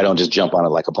 I don't just jump on it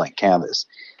like a blank canvas.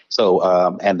 So,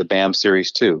 and the BAM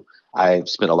series too. I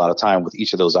spent a lot of time with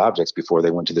each of those objects before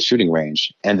they went to the shooting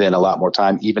range, and then a lot more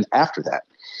time even after that.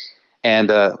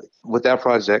 And with that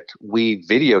project, we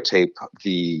videotape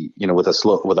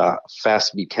with a fast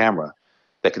speed camera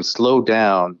that can slow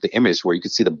down the image where you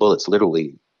can see the bullets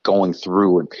literally going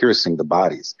through and piercing the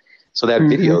bodies. So that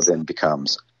video then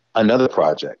becomes another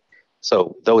project.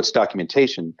 So though it's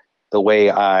documentation, the way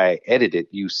I edit it,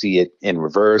 you see it in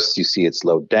reverse, you see it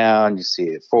slowed down, you see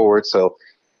it forward. So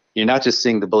you're not just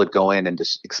seeing the bullet go in and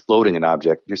just exploding an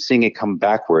object, you're seeing it come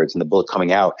backwards and the bullet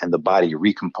coming out and the body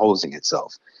recomposing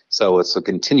itself. So it's a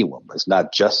continuum. It's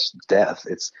not just death,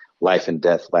 it's life and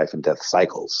death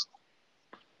cycles.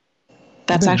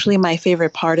 That's actually my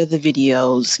favorite part of the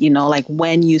videos, like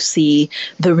when you see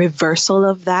the reversal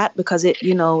of that, because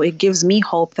it gives me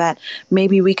hope that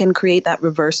maybe we can create that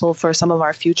reversal for some of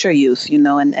our future youth,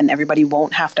 and everybody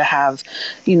won't have to have,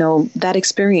 that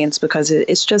experience, because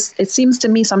it seems to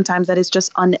me sometimes that it's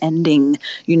just unending.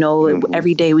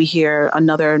 Every day we hear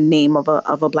another name of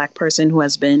a Black person who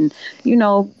has been,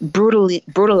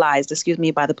 brutalized,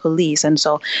 by the police. And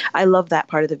so I love that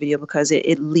part of the video because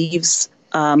it leaves,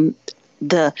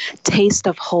 the taste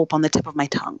of hope on the tip of my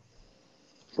tongue.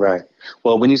 Right.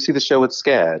 Well, when you see the show at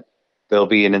SCAD, there'll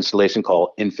be an installation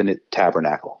called Infinite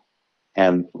Tabernacle.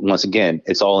 And once again,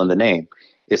 it's all in the name.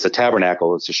 It's a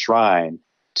tabernacle. It's a shrine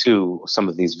to some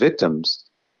of these victims.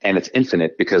 And it's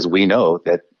infinite because we know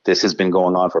that this has been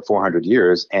going on for 400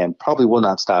 years and probably will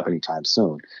not stop anytime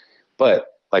soon. But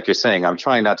like you're saying, I'm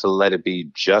trying not to let it be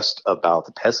just about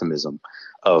the pessimism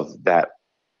of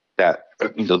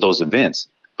those events,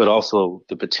 but also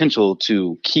the potential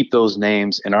to keep those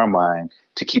names in our mind,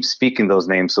 to keep speaking those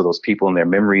names so those people and their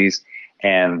memories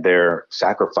and their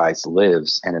sacrifice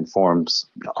lives and informs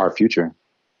our future.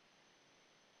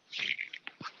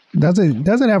 Does it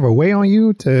ever weigh on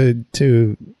you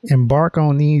to embark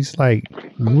on these like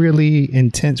really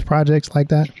intense projects like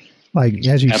that? Like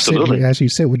as you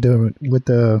sit with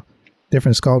the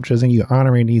different sculptures and you're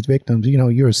honoring these victims,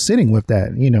 you're sitting with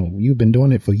that. You've been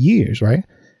doing it for years, right?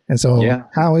 And so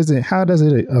how does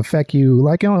it affect you,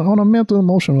 like on a mental,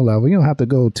 emotional level? You don't have to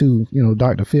go to,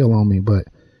 Dr. Phil on me, but,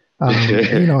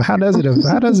 how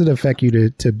does it affect you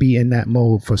to be in that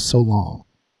mode for so long?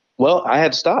 Well, I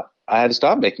had to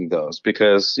stop making those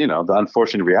because, the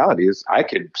unfortunate reality is I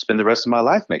could spend the rest of my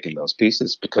life making those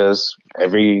pieces because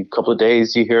every couple of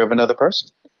days you hear of another person.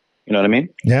 You know what I mean?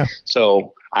 Yeah.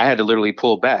 So I had to literally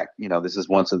pull back. This is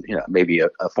maybe a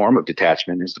form of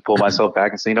detachment, is to pull myself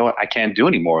back and say, you know what, I can't do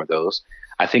any more of those.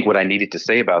 I think what I needed to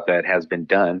say about that has been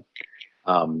done.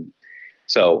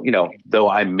 So, though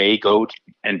I may go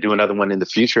and do another one in the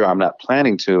future, I'm not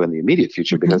planning to in the immediate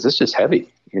future because it's just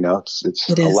heavy. It's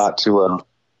a lot to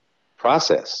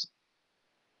process.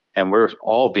 And we're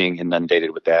all being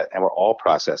inundated with that and we're all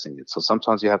processing it. So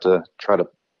sometimes you have to try to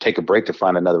take a break to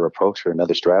find another approach or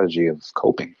another strategy of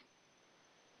coping.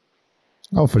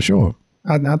 Oh, for sure.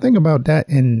 I think about that,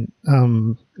 and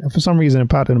for some reason it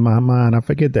popped into my mind. I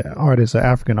forget the artist, an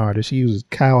African artist. She uses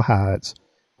cow hides,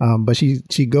 but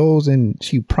she goes and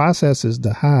she processes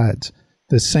the hides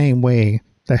the same way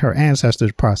that her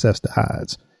ancestors processed the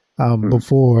hides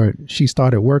before she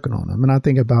started working on them. And I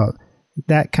think about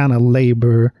that kind of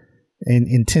labor and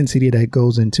intensity that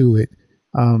goes into it.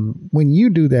 When you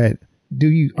do that,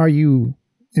 are you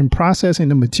in processing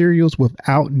the materials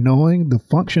without knowing the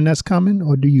function that's coming,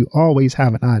 or do you always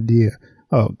have an idea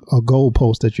of a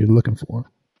goalpost that you're looking for?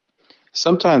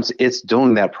 Sometimes it's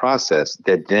doing that process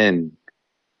that then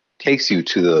takes you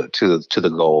to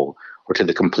the goal or to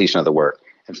the completion of the work.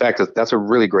 In fact, that's a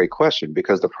really great question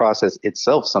because the process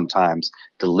itself sometimes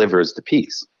delivers the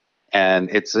piece, and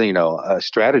it's a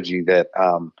strategy that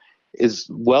is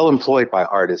well employed by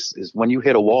artists. Is when you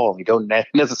hit a wall, you don't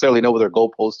necessarily know where their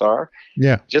goalposts are.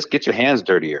 Yeah, just get your hands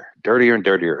dirtier and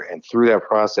dirtier, and through that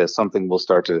process, something will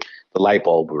start to, the light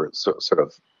bulb will sort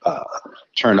of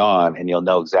turn on, and you'll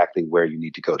know exactly where you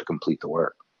need to go to complete the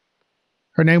work.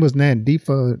 Her name was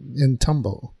Nandifa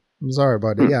Ntumbo. I'm sorry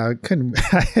about that. Yeah, I couldn't.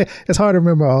 It's hard to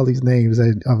remember all these names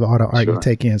of all the art you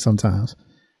take in sometimes.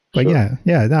 But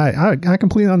I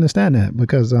completely understand that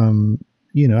because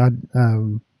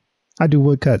I do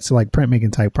woodcuts, like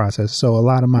printmaking type process. So a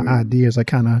lot of my ideas are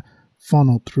kind of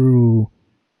funneled through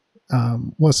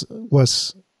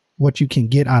what you can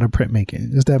get out of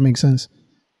printmaking. Does that make sense?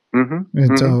 Mm-hmm.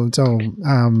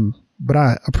 And but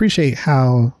I appreciate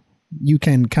how you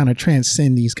can kind of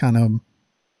transcend these kind of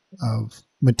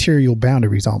material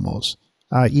boundaries almost,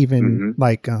 even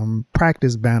like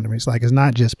practice boundaries. Like it's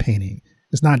not just painting,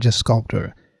 it's not just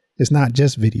sculpture, it's not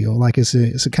just video. Like it's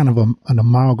a kind of an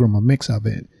amalgam, a mix of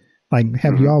it. Like,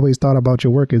 have you always thought about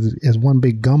your work as one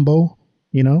big gumbo,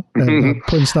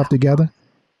 putting stuff together?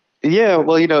 Yeah,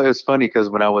 well, it's funny because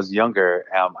when I was younger,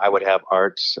 I would have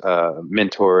art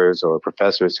mentors or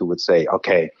professors who would say,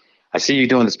 okay, I see you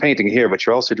doing this painting here, but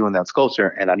you're also doing that sculpture.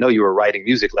 And I know you were writing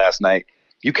music last night.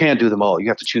 You can't do them all. You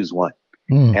have to choose one.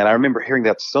 And I remember hearing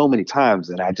that so many times,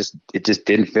 and it just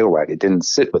didn't feel right. It didn't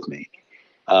sit with me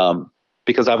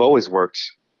because I've always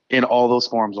worked in all those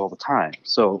forms all the time.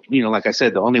 So, like I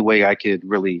said, the only way I could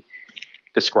really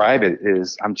describe it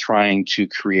is I'm trying to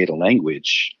create a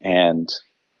language, and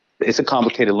it's a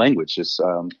complicated language. It's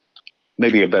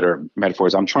maybe a better metaphor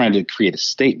is I'm trying to create a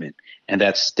statement, and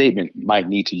that statement might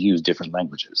need to use different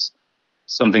languages.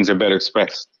 Some things are better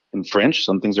expressed in French.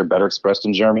 Some things are better expressed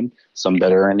in German, some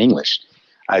better in English.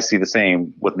 I see the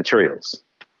same with materials.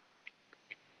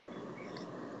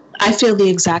 I feel the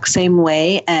exact same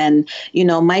way. And,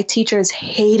 my teachers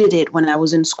hated it when I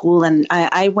was in school. And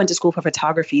I went to school for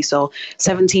photography. So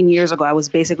 17 years ago, I was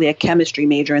basically a chemistry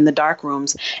major in the dark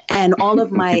rooms. And all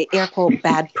of my air quote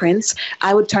bad prints,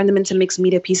 I would turn them into mixed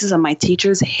media pieces. And my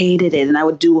teachers hated it. And I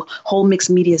would do whole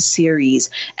mixed media series.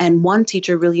 And one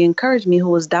teacher really encouraged me, who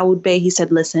was Dawood Bey. He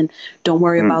said, listen, don't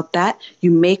worry about that.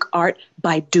 You make art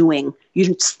by doing.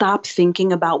 You stop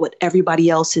thinking about what everybody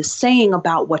else is saying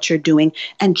about what you're doing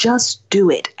and just do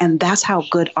it. And that's how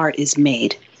good art is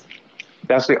made.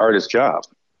 That's the artist's job.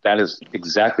 That is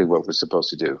exactly what we're supposed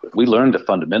to do. We learn the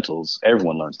fundamentals.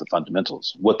 Everyone learns the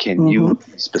fundamentals. What can you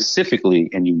specifically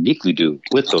and uniquely do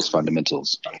with those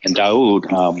fundamentals? And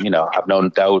Dawood, I've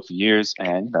known Dawood for years,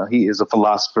 and he is a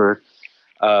philosopher,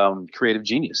 creative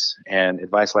genius, and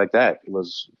advice like that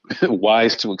was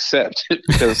wise to accept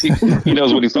because he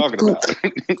knows what he's talking about.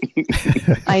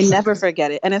 I never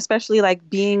forget it. And especially like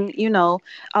being,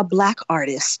 a Black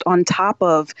artist on top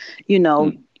of,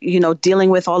 dealing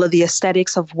with all of the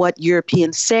aesthetics of what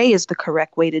Europeans say is the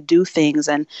correct way to do things.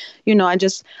 And,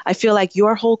 I feel like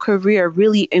your whole career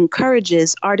really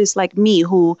encourages artists like me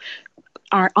who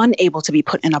are unable to be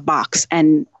put in a box.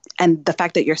 And the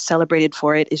fact that you're celebrated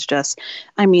for it is just,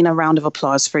 a round of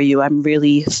applause for you. I'm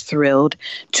really thrilled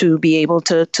to be able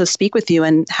to speak with you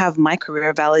and have my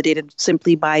career validated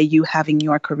simply by you having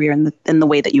your career in the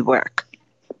way that you work.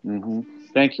 Mm-hmm.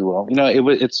 Thank you all.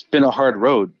 It's been a hard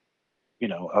road,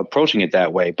 approaching it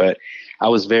that way, but I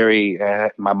was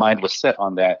my mind was set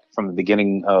on that from the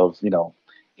beginning of,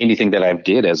 anything that I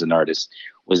did as an artist,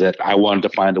 was that I wanted to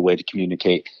find a way to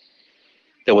communicate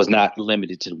that was not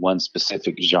limited to one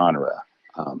specific genre,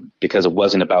 because it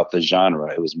wasn't about the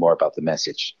genre. It was more about the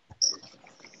message.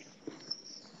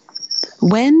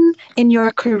 When in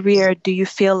your career do you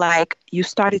feel like you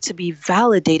started to be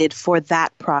validated for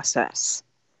that process?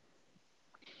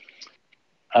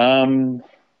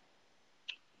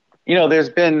 There's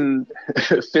been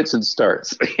fits and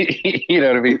starts. You know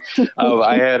what I mean?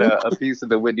 I had a piece of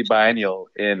the Whitney Biennial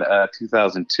in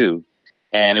 2002.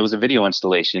 And it was a video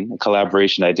installation, a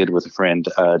collaboration I did with a friend,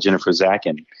 Jennifer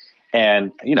Zakin.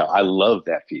 And, I loved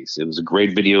that piece. It was a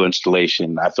great video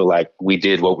installation. I feel like we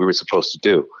did what we were supposed to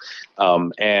do.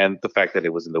 And the fact that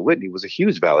it was in the Whitney was a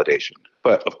huge validation.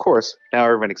 But of course, now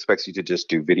everyone expects you to just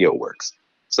do video works.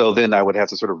 So then I would have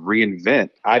to sort of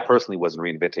reinvent. I personally wasn't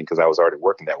reinventing because I was already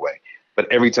working that way.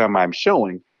 But every time I'm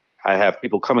showing, I have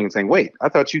people coming and saying, wait, I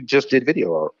thought you just did video.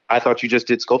 Or I thought you just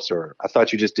did sculpture. I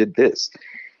thought you just did this.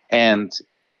 And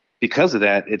because of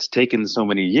that, it's taken so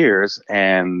many years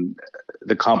and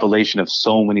the compilation of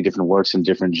so many different works in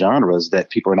different genres that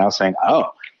people are now saying,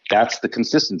 oh, that's the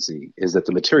consistency, is that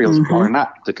the materials are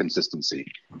not the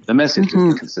consistency. The message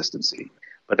is the consistency.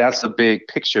 But that's a big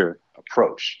picture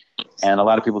approach. And a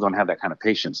lot of people don't have that kind of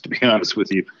patience, to be honest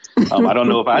with you. I don't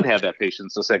know if I'd have that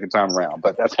patience the second time around,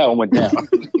 but that's how it went down.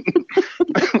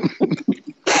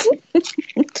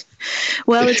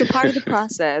 Well, it's a part of the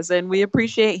process, and we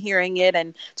appreciate hearing it.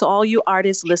 And to all you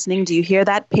artists listening, do you hear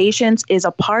that? Patience is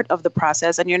a part of the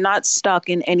process, and you're not stuck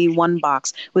in any one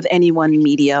box with any one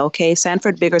media, okay?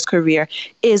 Sanford Bigger's career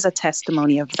is a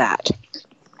testimony of that.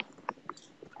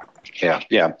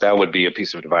 Yeah, that would be a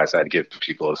piece of advice I'd give to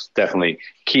people, is definitely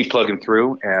keep plugging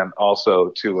through, and also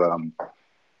to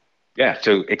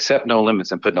accept no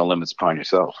limits and put no limits upon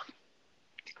yourself.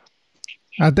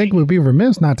 I think we'd be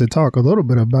remiss not to talk a little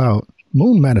bit about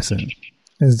moon medicine.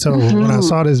 And so when I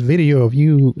saw this video of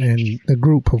you and the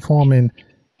group performing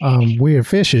Weird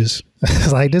Fishes,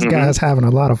 it's like, this guy's having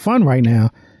a lot of fun right now,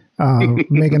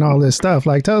 making all this stuff.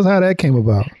 Like, tell us how that came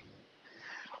about.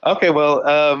 Okay, well,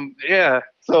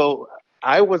 so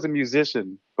I was a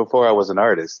musician before I was an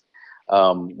artist.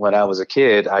 When I was a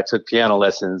kid, I took piano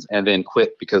lessons and then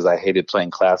quit because I hated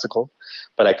playing classical.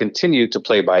 But I continued to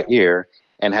play by ear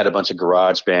and had a bunch of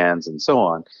garage bands and so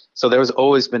on. So there was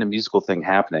always been a musical thing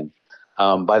happening.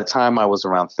 By the time I was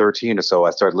around 13 or so, I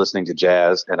started listening to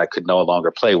jazz and I could no longer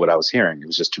play what I was hearing. It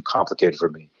was just too complicated for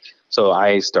me. So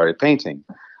I started painting.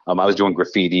 I was doing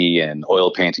graffiti and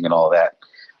oil painting and all of that.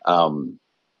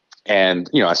 And,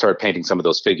 I started painting some of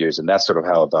those figures, and that's sort of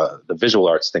how the visual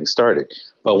arts thing started.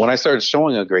 But when I started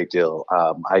showing a great deal,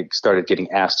 I started getting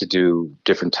asked to do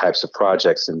different types of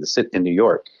projects in New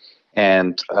York.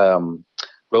 And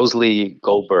Rosalie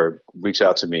Goldberg reached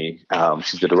out to me.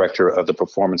 She's the director of the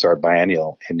Performance Art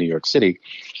Biennial in New York City,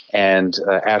 and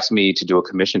asked me to do a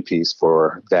commission piece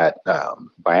for that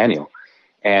biennial.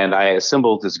 And I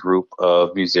assembled this group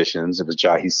of musicians. It was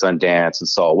Jahi Sundance and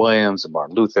Saul Williams and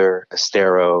Martin Luther,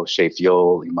 Estero, Shea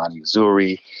Fiol, Imani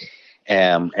Uzuri.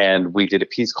 And we did a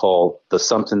piece called The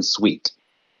Something Sweet.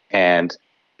 And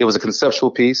it was a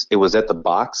conceptual piece. It was at the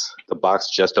Box. The Box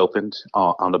just opened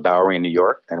on the Bowery in New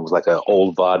York. And it was like an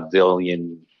old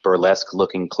vaudevillian burlesque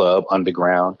looking club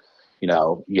underground. You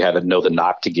know, you had to know the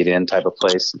knock to get in type of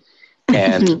place.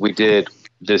 And we did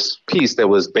this piece that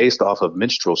was based off of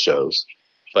minstrel shows,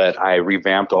 but I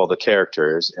revamped all the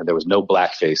characters and there was no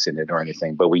blackface in it or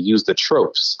anything. But we used the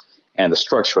tropes and the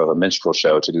structure of a minstrel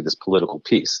show to do this political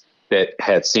piece that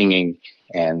had singing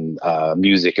and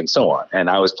music and so on. And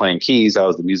I was playing keys. I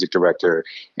was the music director,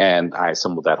 and I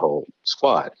assembled that whole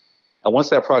squad. And once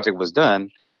that project was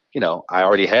done, you know, I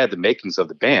already had the makings of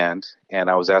the band, and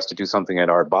I was asked to do something at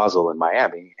Art Basel in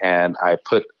Miami. And I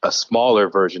put a smaller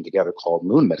version together called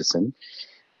Moon Medicine,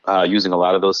 using a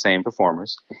lot of those same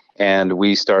performers. And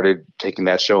we started taking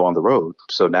that show on the road.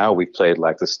 So now we've played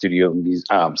like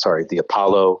the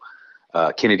Apollo,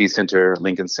 Kennedy Center,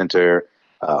 Lincoln Center,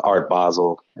 Art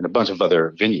Basel, and a bunch of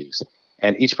other venues.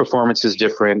 And each performance is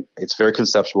different. It's very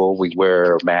conceptual. We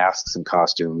wear masks and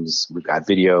costumes. We've got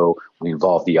video. We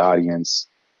involve the audience.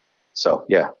 So,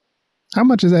 yeah. How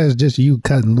much of that is just you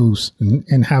cutting loose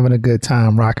and having a good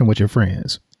time rocking with your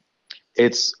friends?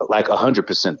 It's like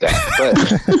 100%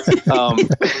 that.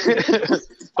 But,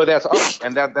 but that's art.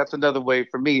 And that's another way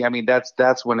for me. I mean,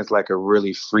 that's when it's like a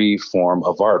really free form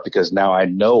of art, because now I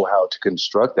know how to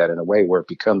construct that in a way where it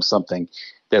becomes something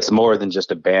that's more than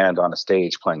just a band on a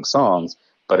stage playing songs,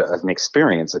 but an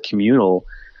experience, a communal,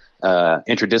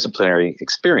 interdisciplinary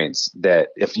experience that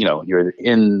if, you know, you're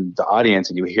in the audience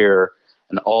and you hear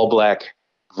an all black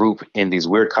group in these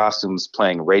weird costumes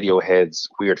playing Radiohead's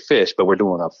Weird Fish, but we're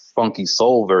doing a funky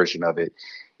soul version of it.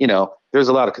 You know, there's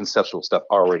a lot of conceptual stuff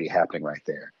already happening right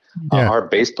there. Yeah. Our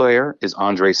bass player is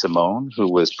Andre Simone, who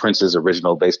was Prince's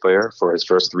original bass player for his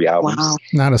first 3 albums. Wow.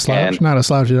 Not a slouch, not a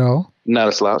slouch at all. Not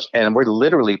a slouch. And we're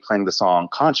literally playing the song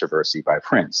Controversy by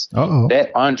Prince. Uh-oh.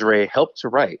 That Andre helped to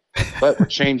write, but we're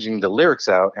changing the lyrics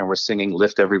out and we're singing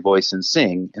Lift Every Voice and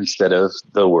Sing instead of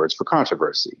the words for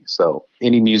Controversy. So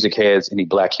any music heads, any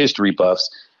Black history buffs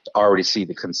already see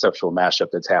the conceptual mashup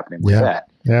that's happening with that.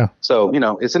 Yeah. So, you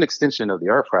know, it's an extension of the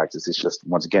art practice. It's just,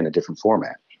 once again, a different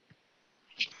format.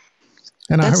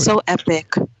 And that's so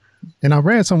epic. And I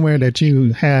read somewhere that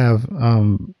you have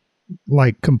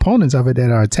like components of it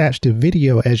that are attached to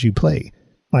video as you play.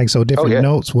 Like, so different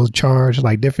notes will charge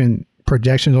like different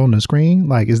projections on the screen.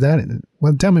 Like, is that,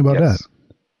 well, tell me about that.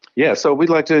 Yeah. So we'd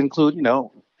like to include, you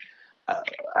know,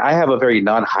 I have a very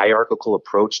non-hierarchical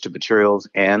approach to materials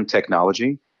and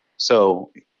technology.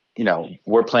 So, you know,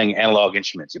 we're playing analog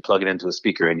instruments. You plug it into a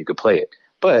speaker and you could play it.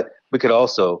 But we could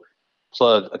also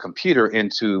plug a computer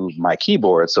into my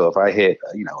keyboard. So if I hit,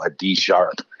 you know, a D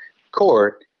sharp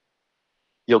chord,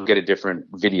 you'll get a different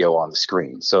video on the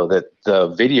screen. So that the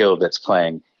video that's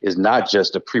playing is not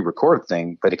just a pre-recorded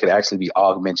thing, but it could actually be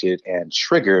augmented and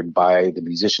triggered by the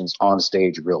musicians on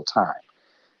stage real time.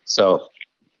 So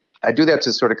I do that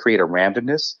to sort of create a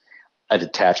randomness, a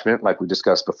detachment, like we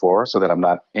discussed before, so that I'm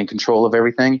not in control of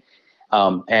everything,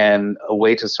 and a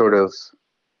way to sort of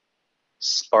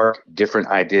spark different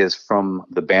ideas from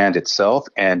the band itself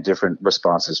and different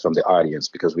responses from the audience,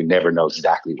 because we never know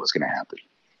exactly what's going to happen.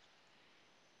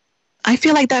 I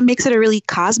feel like that makes it a really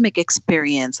cosmic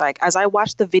experience. Like, as I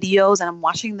watch the videos and I'm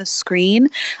watching the screen,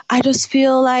 I just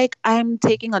feel like I'm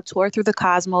taking a tour through the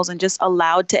cosmos and just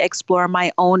allowed to explore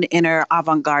my own inner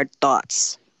avant-garde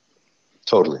thoughts.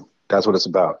 Totally. That's what it's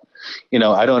about. You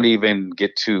know, I don't even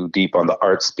get too deep on the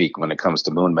art speak when it comes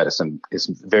to Moon Medicine. It's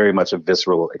very much a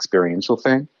visceral, experiential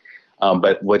thing.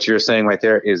 But what you're saying right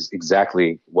there is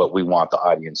exactly what we want the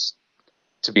audience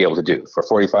to be able to do for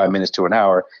 45 minutes to an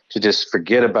hour, to just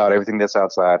forget about everything that's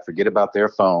outside, forget about their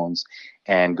phones,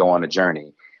 and go on a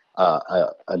journey.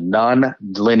 A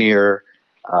non-linear,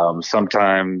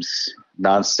 sometimes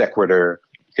non-sequitur,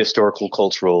 historical,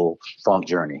 cultural funk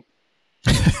journey.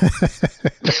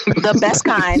 The best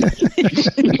kind.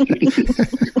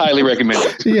 Highly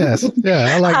recommended. Yes.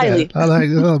 Yeah, I like that. I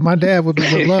like my dad would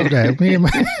love that.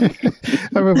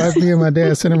 I remember me and my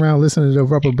dad sitting around listening to the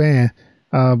Rubber Band.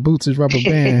 Boots' Rubber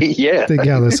Band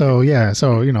together. So yeah,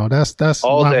 so you know that's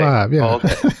all my day, vibe. Yeah,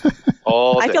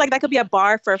 all day. I feel like that could be a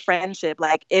bar for friendship.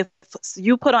 Like, if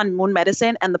you put on Moon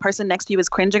Medicine and the person next to you is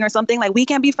cringing or something, like, we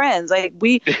can't be friends. Like,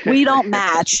 we don't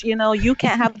match. You know, you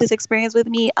can't have this experience with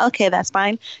me. Okay, that's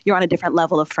fine. You're on a different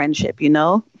level of friendship. You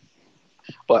know.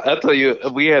 Well, I'll tell you,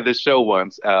 we had this show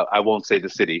once. I won't say the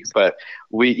city, but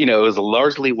it was a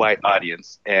largely white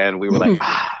audience, and we were like,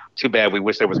 too bad. We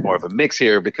wish there was more of a mix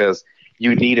here, because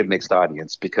you need a mixed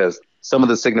audience because some of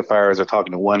the signifiers are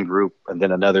talking to one group and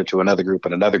then another to another group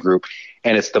and another group.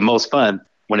 And it's the most fun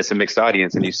when it's a mixed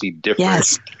audience and you see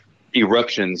different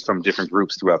eruptions from different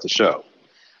groups throughout the show.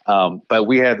 But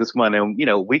we had this one, and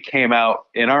we came out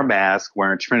in our mask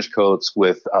wearing trench coats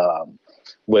with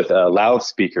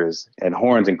loudspeakers and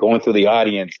horns and going through the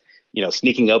audience,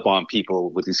 sneaking up on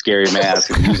people with these scary masks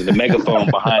and using the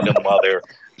megaphone behind them while they're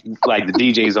like the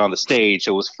DJ's on the stage.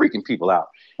 So it was freaking people out.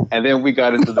 And then we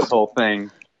got into this whole thing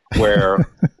where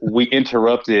we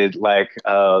interrupted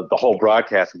the whole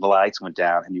broadcast and the lights went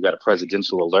down and you got a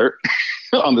presidential alert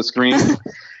on the screen.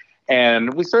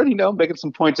 And we started, making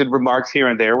some pointed remarks here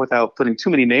and there without putting too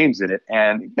many names in it.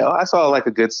 And, I saw like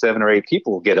a good 7 or 8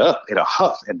 people get up in a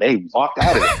huff and they walked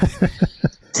out of it.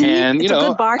 And, it's a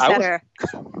good bar setter.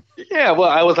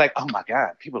 I was like, oh my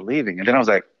God, people are leaving. And then I was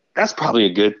like, that's probably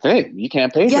a good thing. You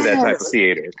can't pay for that type of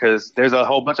theater because there's a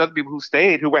whole bunch of other people who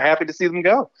stayed who were happy to see them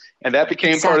go. And that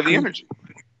became part of the energy.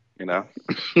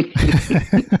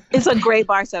 It's a great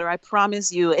bar setter. I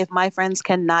promise you, if my friends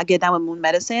cannot get down with Moon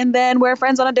Medicine, then we're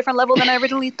friends on a different level than I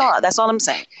originally thought. That's all I'm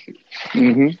saying.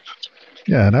 Mm-hmm.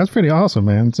 Yeah, that's pretty awesome,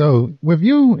 man. So with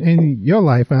you in your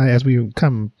life, as we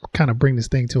kind of bring this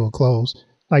thing to a close,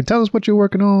 tell us what you're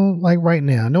working on right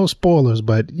now. No spoilers,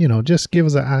 but, just give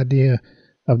us an idea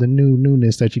of the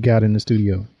newness that you got in the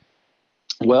studio.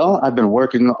 Well, I've been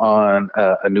working on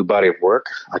a new body of work.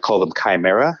 I call them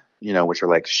Chimera. Which are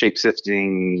like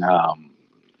shape-shifting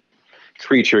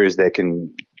creatures that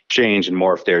can change and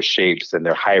morph their shapes, and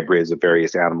they're hybrids of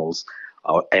various animals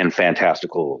and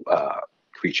fantastical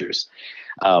creatures.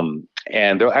 And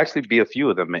there'll actually be a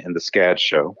few of them in the SCAD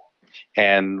show.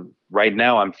 And right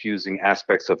now I'm fusing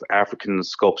aspects of African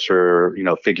sculpture,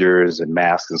 figures and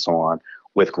masks and so on,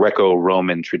 with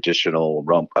Greco-Roman traditional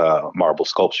marble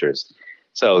sculptures.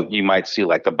 So you might see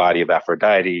like the body of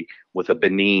Aphrodite with a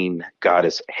Benin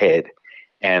goddess head.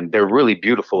 And they're really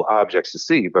beautiful objects to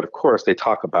see. But of course, they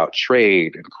talk about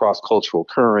trade and cross-cultural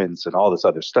currents and all this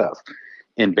other stuff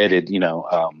embedded,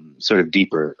 sort of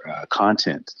deeper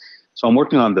content. So I'm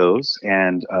working on those.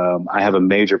 And I have a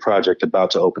major project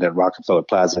about to open at Rockefeller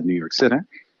Plaza in New York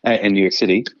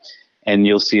City. And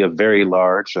you'll see a very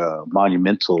large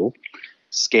monumental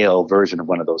scale version of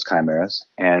one of those chimeras.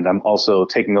 And I'm also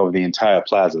taking over the entire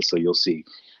plaza. So you'll see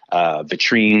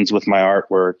vitrines with my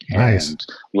artwork and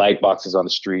light boxes on the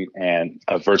street and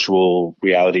a virtual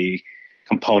reality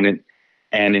component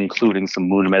and including some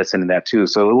Moon Medicine in that too.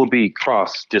 So it will be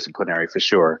cross-disciplinary for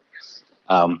sure.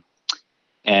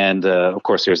 And of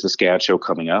course, there's the SCAD show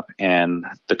coming up, and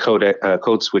the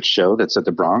Code Switch show that's at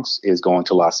the Bronx is going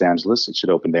to Los Angeles. It should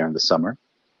open there in the summer.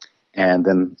 And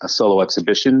then a solo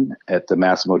exhibition at the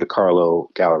Massimo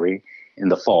DiCarlo Gallery in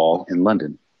the fall in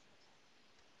London.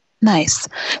 Nice.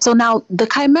 So now the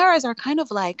chimeras are kind of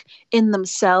like in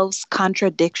themselves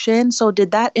contradiction. So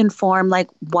did that inform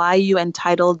why you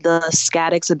entitled the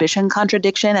SCAD exhibition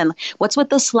Contradiction? And what's with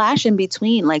the slash in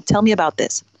between? Tell me about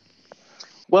this.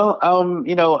 Well,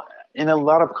 in a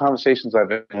lot of conversations I've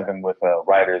been having with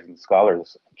writers and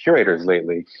scholars, curators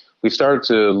lately, we've started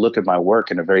to look at my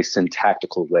work in a very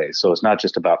syntactical way. So it's not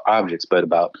just about objects, but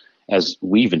about, as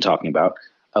we've been talking about,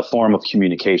 a form of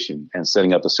communication and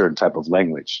setting up a certain type of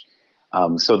language.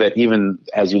 So that even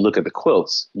as you look at the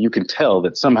quilts, you can tell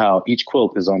that somehow each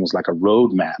quilt is almost like a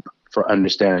roadmap for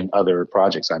understanding other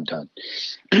projects I've done.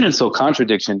 So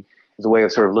contradiction is a way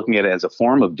of sort of looking at it as a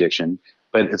form of diction,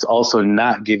 but it's also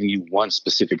not giving you one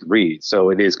specific read. So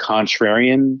it is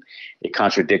contrarian. It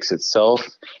contradicts itself.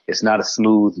 It's not a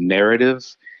smooth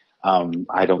narrative.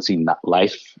 I don't see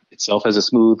life itself as a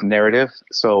smooth narrative.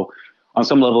 So on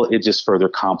some level, it just further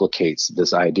complicates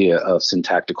this idea of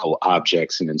syntactical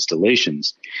objects and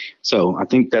installations. So I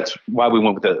think that's why we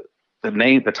went with the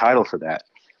name, the title for that.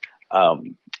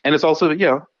 And it's also,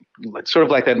 sort of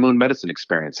like that Moon Medicine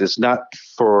experience. It's not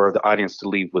for the audience to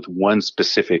leave with one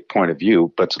specific point of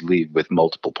view, but to leave with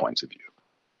multiple points of view.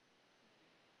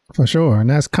 For sure. And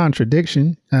that's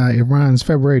Contradiction. It runs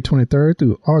February 23rd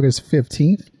through August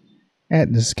 15th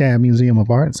at the SCAD Museum of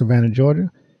Art in Savannah, Georgia.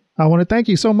 I want to thank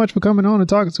you so much for coming on and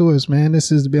talking to us, man. This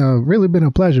has been really been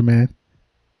a pleasure, man.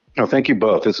 Oh, thank you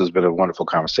both. This has been a wonderful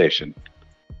conversation.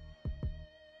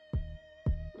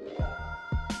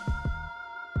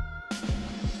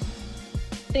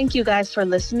 Thank you guys for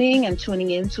listening and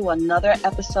tuning in to another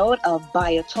episode of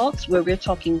Baya Talks, where we're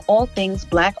talking all things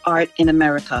Black art in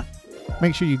America.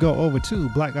 Make sure you go over to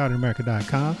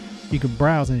blackartinamerica.com. You can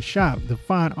browse and shop the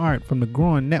fine art from the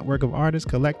growing network of artists,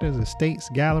 collectors, estates,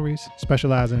 galleries,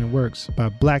 specializing in works by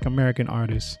Black American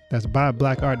artists. That's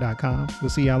buyBlackArt.com. We'll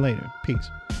see y'all later. Peace.